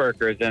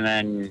coworkers, and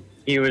then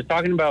he was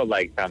talking about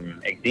like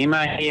some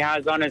eczema he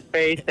has on his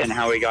face and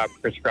how he got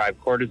prescribed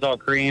cortisol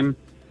cream.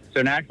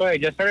 So naturally, I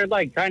just started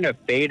like kind of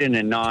fading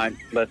and not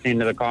listening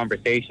to the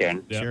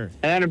conversation. Yeah. Sure. And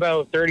then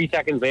about 30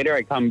 seconds later,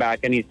 I come back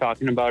and he's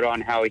talking about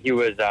on how he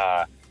was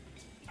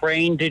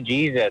praying to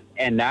Jesus,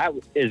 and that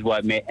is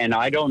what made. And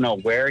I don't know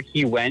where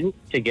he went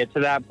to get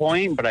to that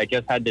point, but I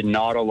just had to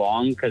nod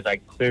along because I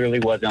clearly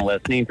wasn't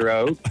listening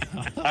throughout.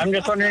 I'm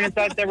just wondering if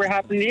that's ever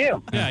happened to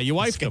you. Yeah, you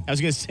wifed him. I was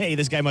going to say,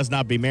 this guy must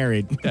not be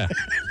married. Yeah,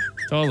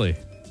 totally.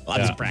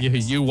 Lots of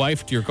practice. You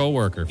wifed your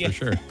coworker for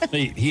sure.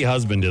 He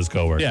husbanded his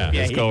coworker. Yeah.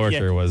 His Yeah,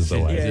 coworker was the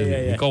wife.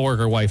 Your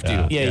coworker wifed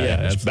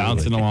you. Just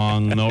bouncing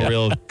along, no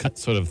real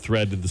sort of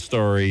thread to the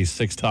story.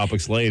 6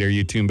 topics later,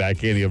 you tune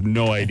back in. You have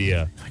no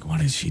idea. Like,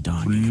 what is she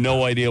doing?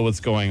 No idea what's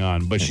going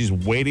on, but she's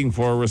waiting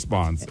for a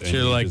response. And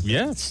You're you like, just-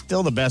 yeah.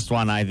 Still the best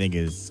one, I think,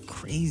 is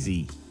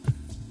crazy.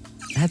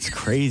 That's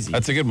crazy.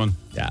 That's a good one.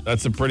 Yeah.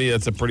 That's a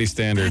pretty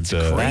standard.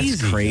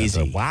 That's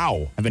crazy.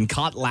 Wow. I've been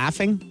caught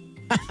laughing.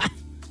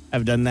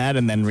 I've done that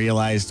and then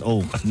realized,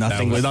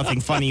 nothing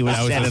funny was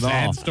That was said a at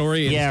sad all.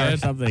 story Yeah, or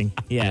instead? something.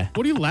 Yeah.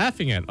 What are you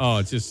laughing at? Oh,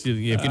 it's just if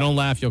you don't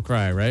laugh, you'll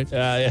cry, right?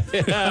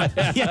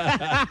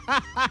 Yeah.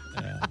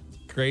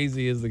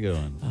 Crazy is the good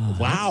one.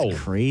 Wow. That's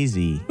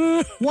crazy.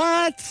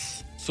 What?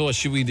 So what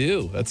should we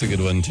do? That's a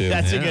good one too.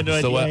 That's a good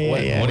one. So What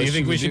do you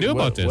think we should do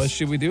about this? What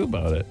should we do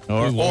about it?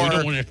 Or we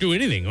don't want to do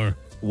anything. Or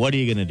what are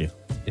you going to do?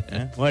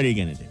 What are you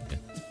going to do?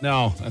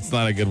 No, that's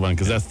not a good one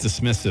because that's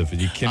dismissive.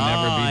 You can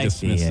never I be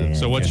see. dismissive. Yeah.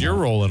 so, what's your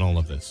role in all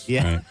of this?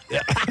 Yeah.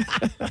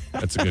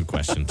 That's a good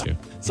question too.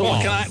 So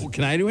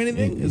can I do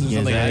anything? Is there Is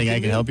something there anything I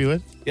do? can help you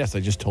with? Yes, I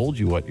just told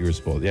you what you were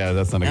supposed. Yeah,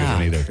 that's not a good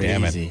one either.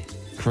 Damn Crazy. it.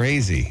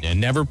 Crazy.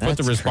 And never put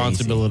the That's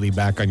responsibility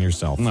back on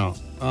yourself. No.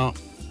 Oh.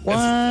 What?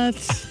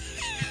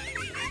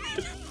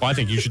 Well, I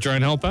think you should try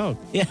and help out.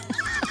 Yeah.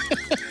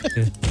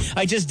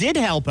 I just did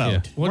help out.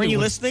 Yeah. What Were do you you-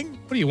 listening?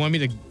 What do you want me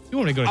to? You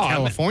want me to go to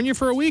California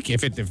for a week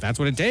if that's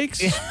what it takes?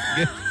 Here.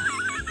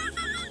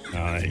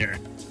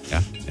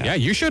 Yeah,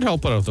 you should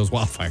help out with those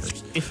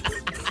wildfires.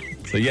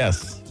 So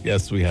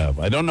yes, we have.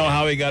 I don't know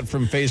how he got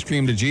from face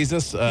cream to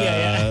Jesus.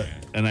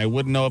 And I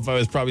wouldn't know if I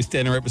was probably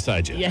standing right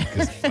beside you. Yeah.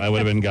 'Cause I would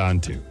have been gone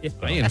too.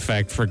 I, in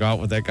fact, forgot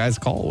what that guy's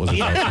call was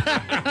about.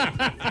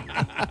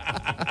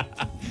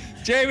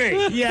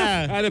 Jamie.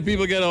 Yeah. How do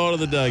people get a hold of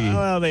the Dougie?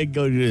 Well, they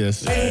go do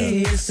this. Hey,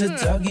 it's the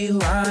Dougie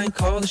line.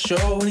 Call the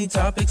show. Any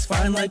topics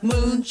fine like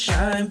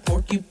moonshine,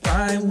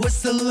 porcupine.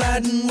 What's the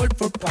Latin word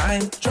for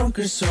pine? Drunk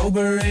or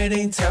sober, it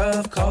ain't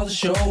tough. Call the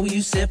show. Will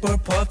you sip or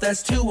puff?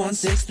 That's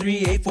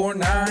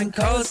 216-3849.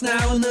 Call us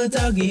now in the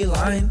Dougie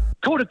line.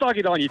 Call the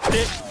Dougie line, you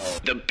dick.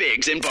 The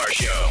Biggs and Bar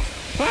Show.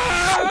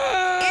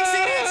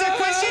 Instant answer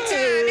question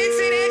time.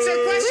 Instant answer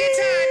question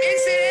time.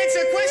 Instant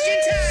answer question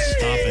time.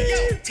 Stop it.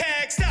 Yo,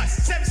 text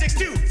us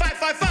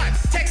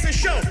 762-555. Text the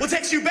show. We'll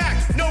text you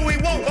back. No, we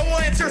won't, but we'll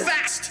answer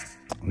fast.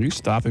 Are you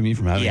stopping me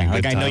from having a Yeah,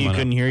 good like time? I know you on a-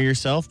 couldn't hear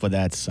yourself, but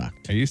that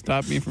sucked. Are you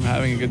stopping me from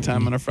having a good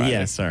time on a Friday?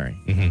 Yeah, sorry.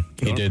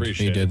 Don't He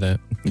appreciate did that.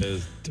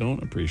 it.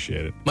 Don't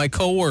appreciate it. My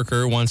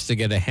coworker wants to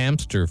get a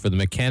hamster for the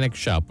mechanic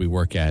shop we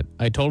work at.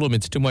 I told him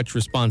it's too much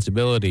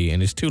responsibility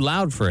and it's too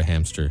loud for a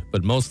hamster,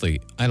 but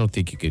mostly I don't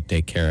think you could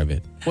take care of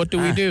it. What do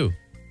we do?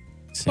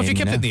 Well, if you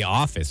kept it in the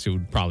office,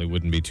 it probably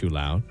wouldn't be too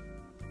loud.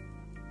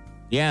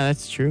 Yeah,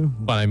 that's true.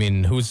 But I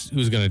mean, who's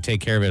going to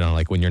take care of it on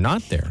like when you're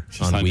not there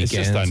on weekends It's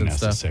just and stuff?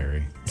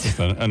 unnecessary. It's just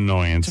an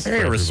annoyance. It's a very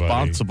for everybody.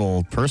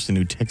 responsible person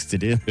who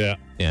texted in. Yeah.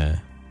 Yeah.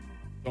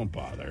 Don't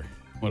bother.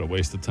 What a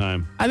waste of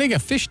time. I think a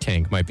fish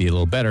tank might be a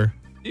little better.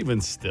 Even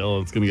still,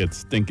 it's going to get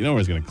stinky. No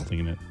one's going to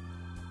clean it.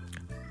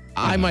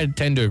 I might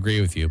tend to agree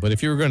with you, but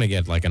if you were going to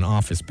get like an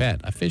office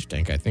pet, a fish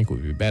tank, I think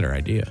would be a better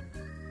idea.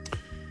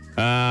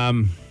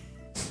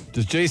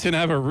 Does Jason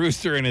have a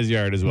rooster in his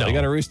yard as well? No. You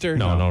got a rooster?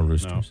 No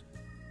roosters.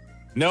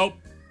 Nope.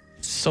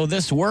 So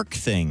this work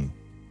thing,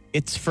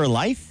 it's for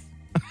life?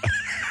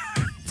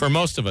 For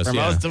most of us, For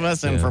yeah. most of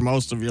us and Yeah. for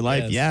most of your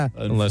life, yeah.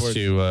 Unless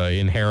you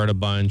inherit a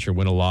bunch or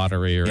win a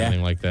lottery or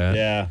anything like that.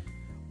 Yeah.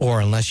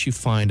 Or unless you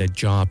find a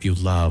job you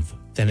love,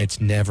 then it's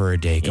never a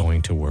day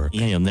going to work.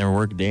 Yeah, you'll never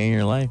work a day in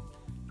your life.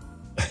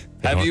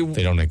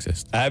 They don't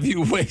exist. Have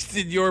you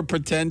wasted your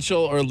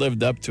potential or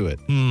lived up to it?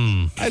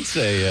 I'd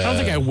say. I don't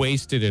think I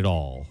wasted it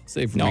all.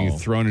 Say from being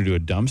thrown into a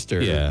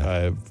dumpster.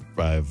 Yeah.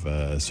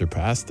 I've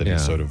surpassed any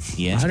sort of.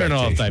 I don't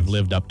know if I've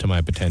lived up to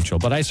my potential,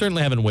 but I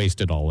certainly haven't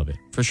wasted all of it.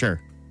 For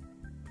sure.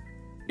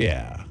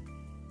 Yeah.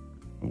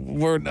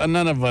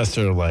 None of us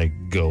are like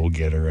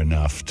go-getter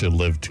enough to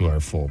live to our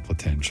full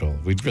potential.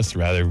 We'd just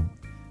rather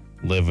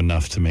live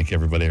enough to make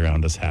everybody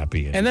around us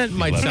happy. And that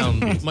might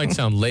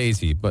sound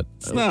lazy, but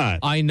it's not.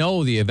 I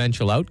know the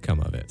eventual outcome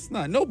of it. It's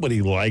not.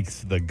 Nobody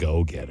likes the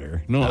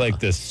go-getter. No, like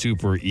the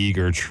super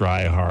eager,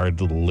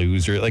 try-hard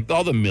loser. Like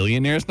all the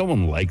millionaires, no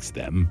one likes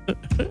them.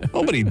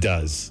 Nobody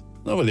does.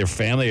 Nobody. Their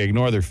family, they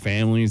ignore their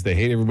families. They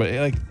hate everybody.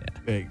 Like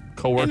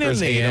coworkers And in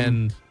the hate them.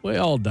 end, we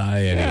all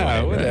die anyway.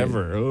 Yeah,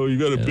 whatever. Right? Oh, you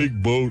got a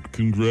big boat.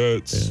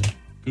 Congrats. Yeah.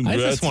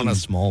 Congrats. I just want a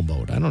small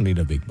boat. I don't need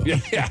a big boat.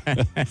 Yeah.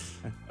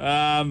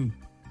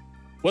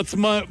 What's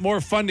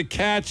more fun to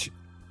catch,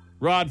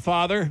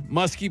 Rodfather?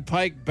 Muskie,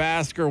 pike,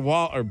 bass, or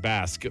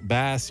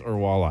bass or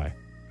walleye?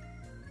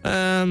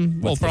 Well,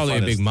 What's the probably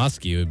a big funnest?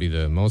 muskie would be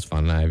the most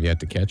fun. I have yet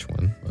to catch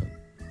one. But.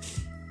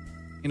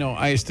 You know,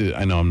 I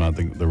know I'm not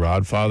the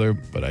rod father,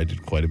 but I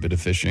did quite a bit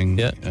of fishing.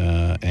 Yeah.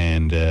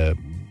 And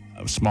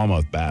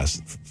smallmouth bass,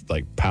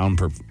 like pound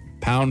for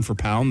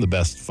pound, the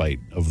best fight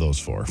of those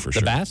four, for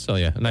sure. The bass? Oh,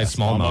 yeah. A nice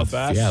smallmouth.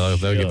 bass? Yeah,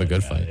 they'll give a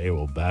good Yeah, fight. They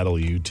will battle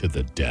you to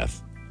the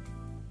death.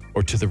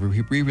 Or to the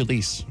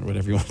re-release, or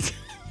whatever you want.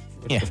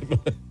 Yeah.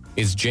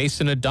 Is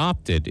Jason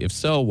adopted? If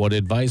so, what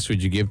advice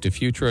would you give to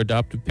future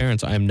adoptive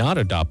parents? I am not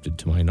adopted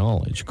to my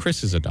knowledge.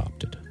 Chris is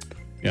adopted.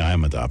 Yeah,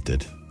 I'm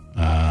adopted.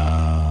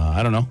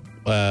 I don't know.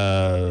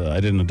 I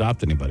didn't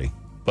adopt anybody.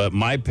 But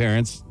my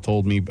parents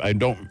told me, I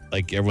don't,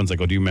 like, everyone's like,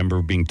 oh, do you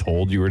remember being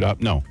told you were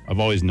adopted? No, I've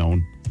always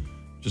known.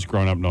 Just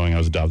growing up knowing I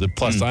was adopted.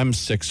 Plus, I'm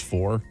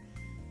 6'4",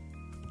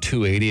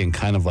 280, and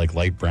kind of like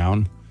light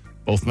brown.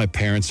 Both my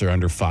parents are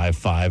under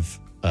 5'5",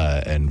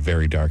 and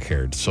very dark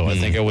haired. So I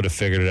think I would have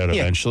figured it out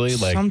eventually.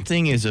 Like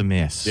something is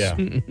amiss. Yeah.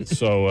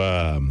 So,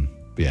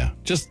 yeah,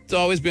 just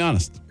always be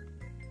honest.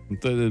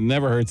 It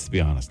never hurts to be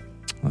honest.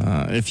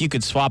 If you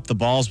could swap the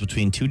balls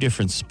between two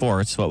different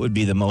sports, what would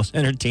be the most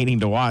entertaining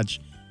to watch?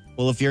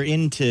 Well, if you're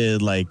into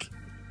like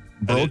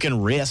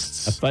broken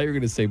wrists. I thought you were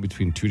going to say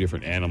between two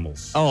different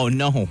animals. Oh,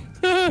 no.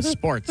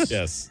 Sports.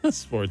 Yes,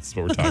 sports is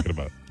what we're talking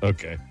about.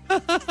 Okay. I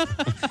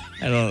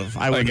don't know.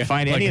 I wouldn't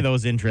find any of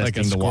those interesting like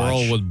a to watch.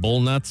 squirrel with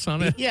bull nuts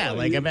on it? Yeah,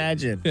 like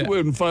imagine. You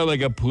wouldn't find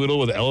like a poodle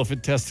with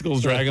elephant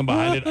testicles dragging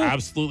behind it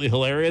absolutely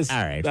hilarious?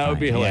 All right. That would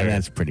be fine. hilarious. Yeah,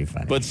 that's pretty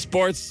funny. But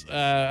sports,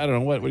 I don't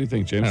know. What do you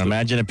think, James?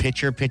 Imagine a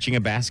pitcher pitching a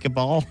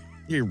basketball.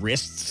 Your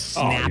wrists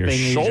snapping.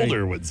 Your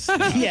shoulder would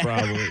snap, Yeah.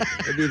 probably.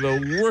 That'd be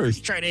the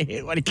worst. Trying to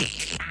hit what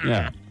he...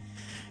 Yeah.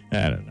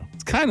 I don't know.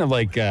 It's kind of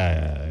like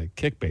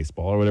kick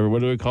baseball or whatever.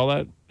 What do we call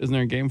that? Isn't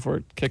there a game for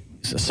it? Kick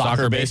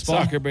Soccer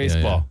baseball? Soccer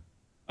baseball.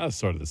 Yeah. That's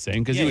sort of the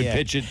same because Yeah, you would yeah.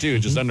 pitch it too,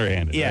 just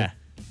underhanded. Yeah.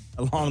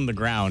 Right? Along the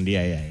ground.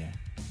 Yeah.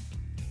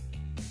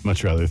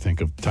 Much rather think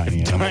of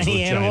tiny animals with Tiny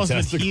giant animals with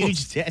testicles.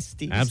 huge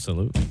testes.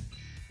 Absolutely.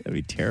 That'd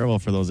be terrible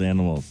for those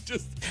animals.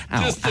 Just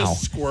Ow, a ow,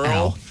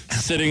 squirrel ow.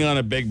 sitting on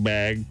a big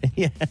bag.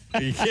 Yeah.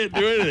 You can't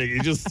do anything.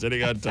 You're just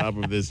sitting on top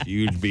of this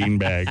huge bean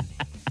bag.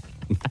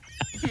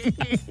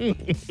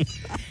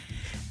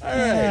 All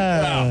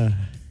right. Wow.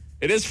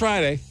 It is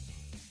Friday.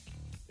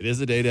 It is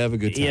a day to have a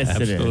good time. Yes,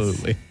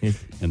 Absolutely. It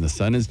is. And the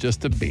sun is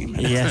just a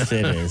beaming. Yes,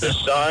 it is. The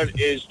sun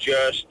is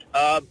just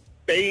a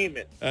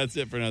beaming. That's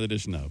it for another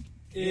edition of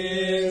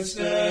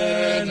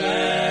Instant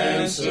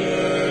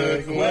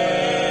Answer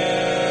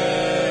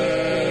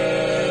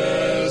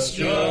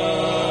Question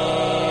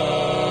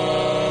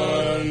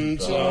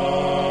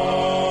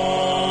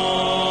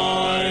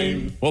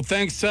Time. Well,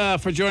 thanks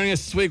for joining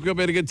us this week. We hope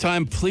you had a good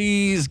time.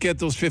 Please get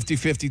those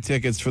 50-50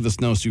 tickets for the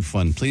Snowsuit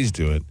Fun. Please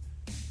do it.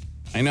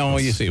 I know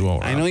you see what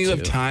we're I know up you to.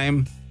 have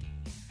time.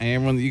 And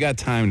everyone, you got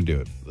time to do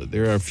it.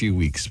 There are a few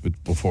weeks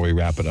before we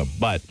wrap it up.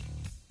 But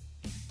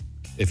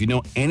if you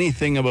know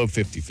anything about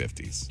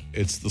 50-50s,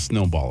 it's the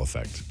snowball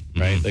effect,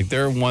 right? Mm-hmm. Like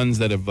there are ones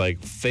that have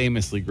like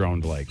famously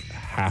grown to like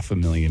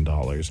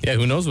 $500,000. Yeah,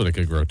 who knows what it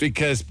could grow to?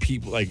 Because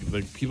people like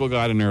people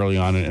got in early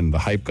on it and the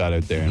hype got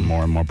out there and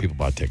more people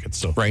bought tickets.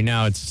 So Right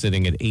now, it's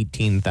sitting at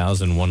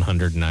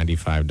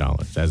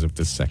 $18,195 as of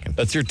this second.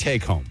 that's your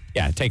take home.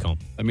 Yeah, take home.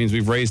 That means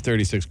we've raised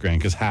 $36,000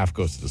 because half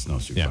goes to the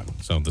Snowsuit Yeah, Fund.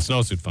 so the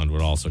Snowsuit Fund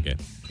would also get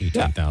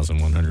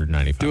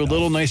 $18,195. Do a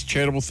little nice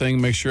charitable thing.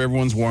 Make sure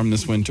everyone's warm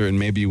this winter, and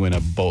maybe you win a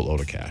boatload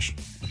of cash.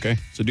 Okay,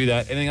 so do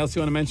that. Anything else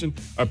you want to mention?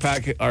 Our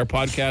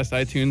podcast,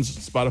 iTunes,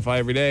 Spotify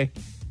every day.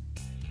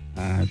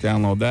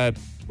 Download that.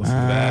 Listen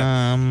to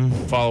that.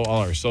 Follow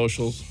all our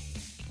socials.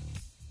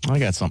 I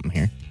got something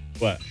here.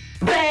 What?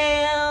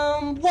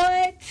 Bam!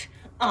 What?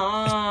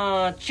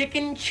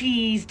 Chicken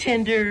cheese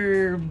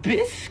tender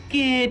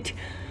biscuit.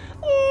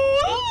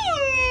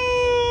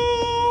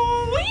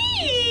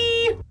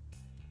 Ooh-wee.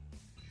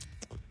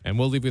 And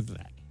we'll leave it at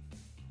that.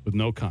 With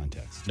no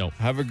context. No.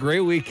 Have a great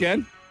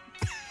weekend.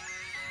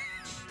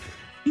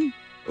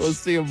 We'll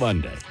see you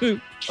Monday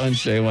on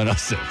Shea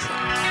 106.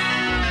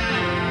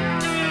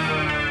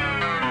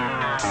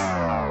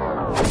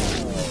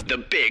 The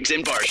Biggs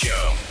and Bar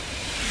Show.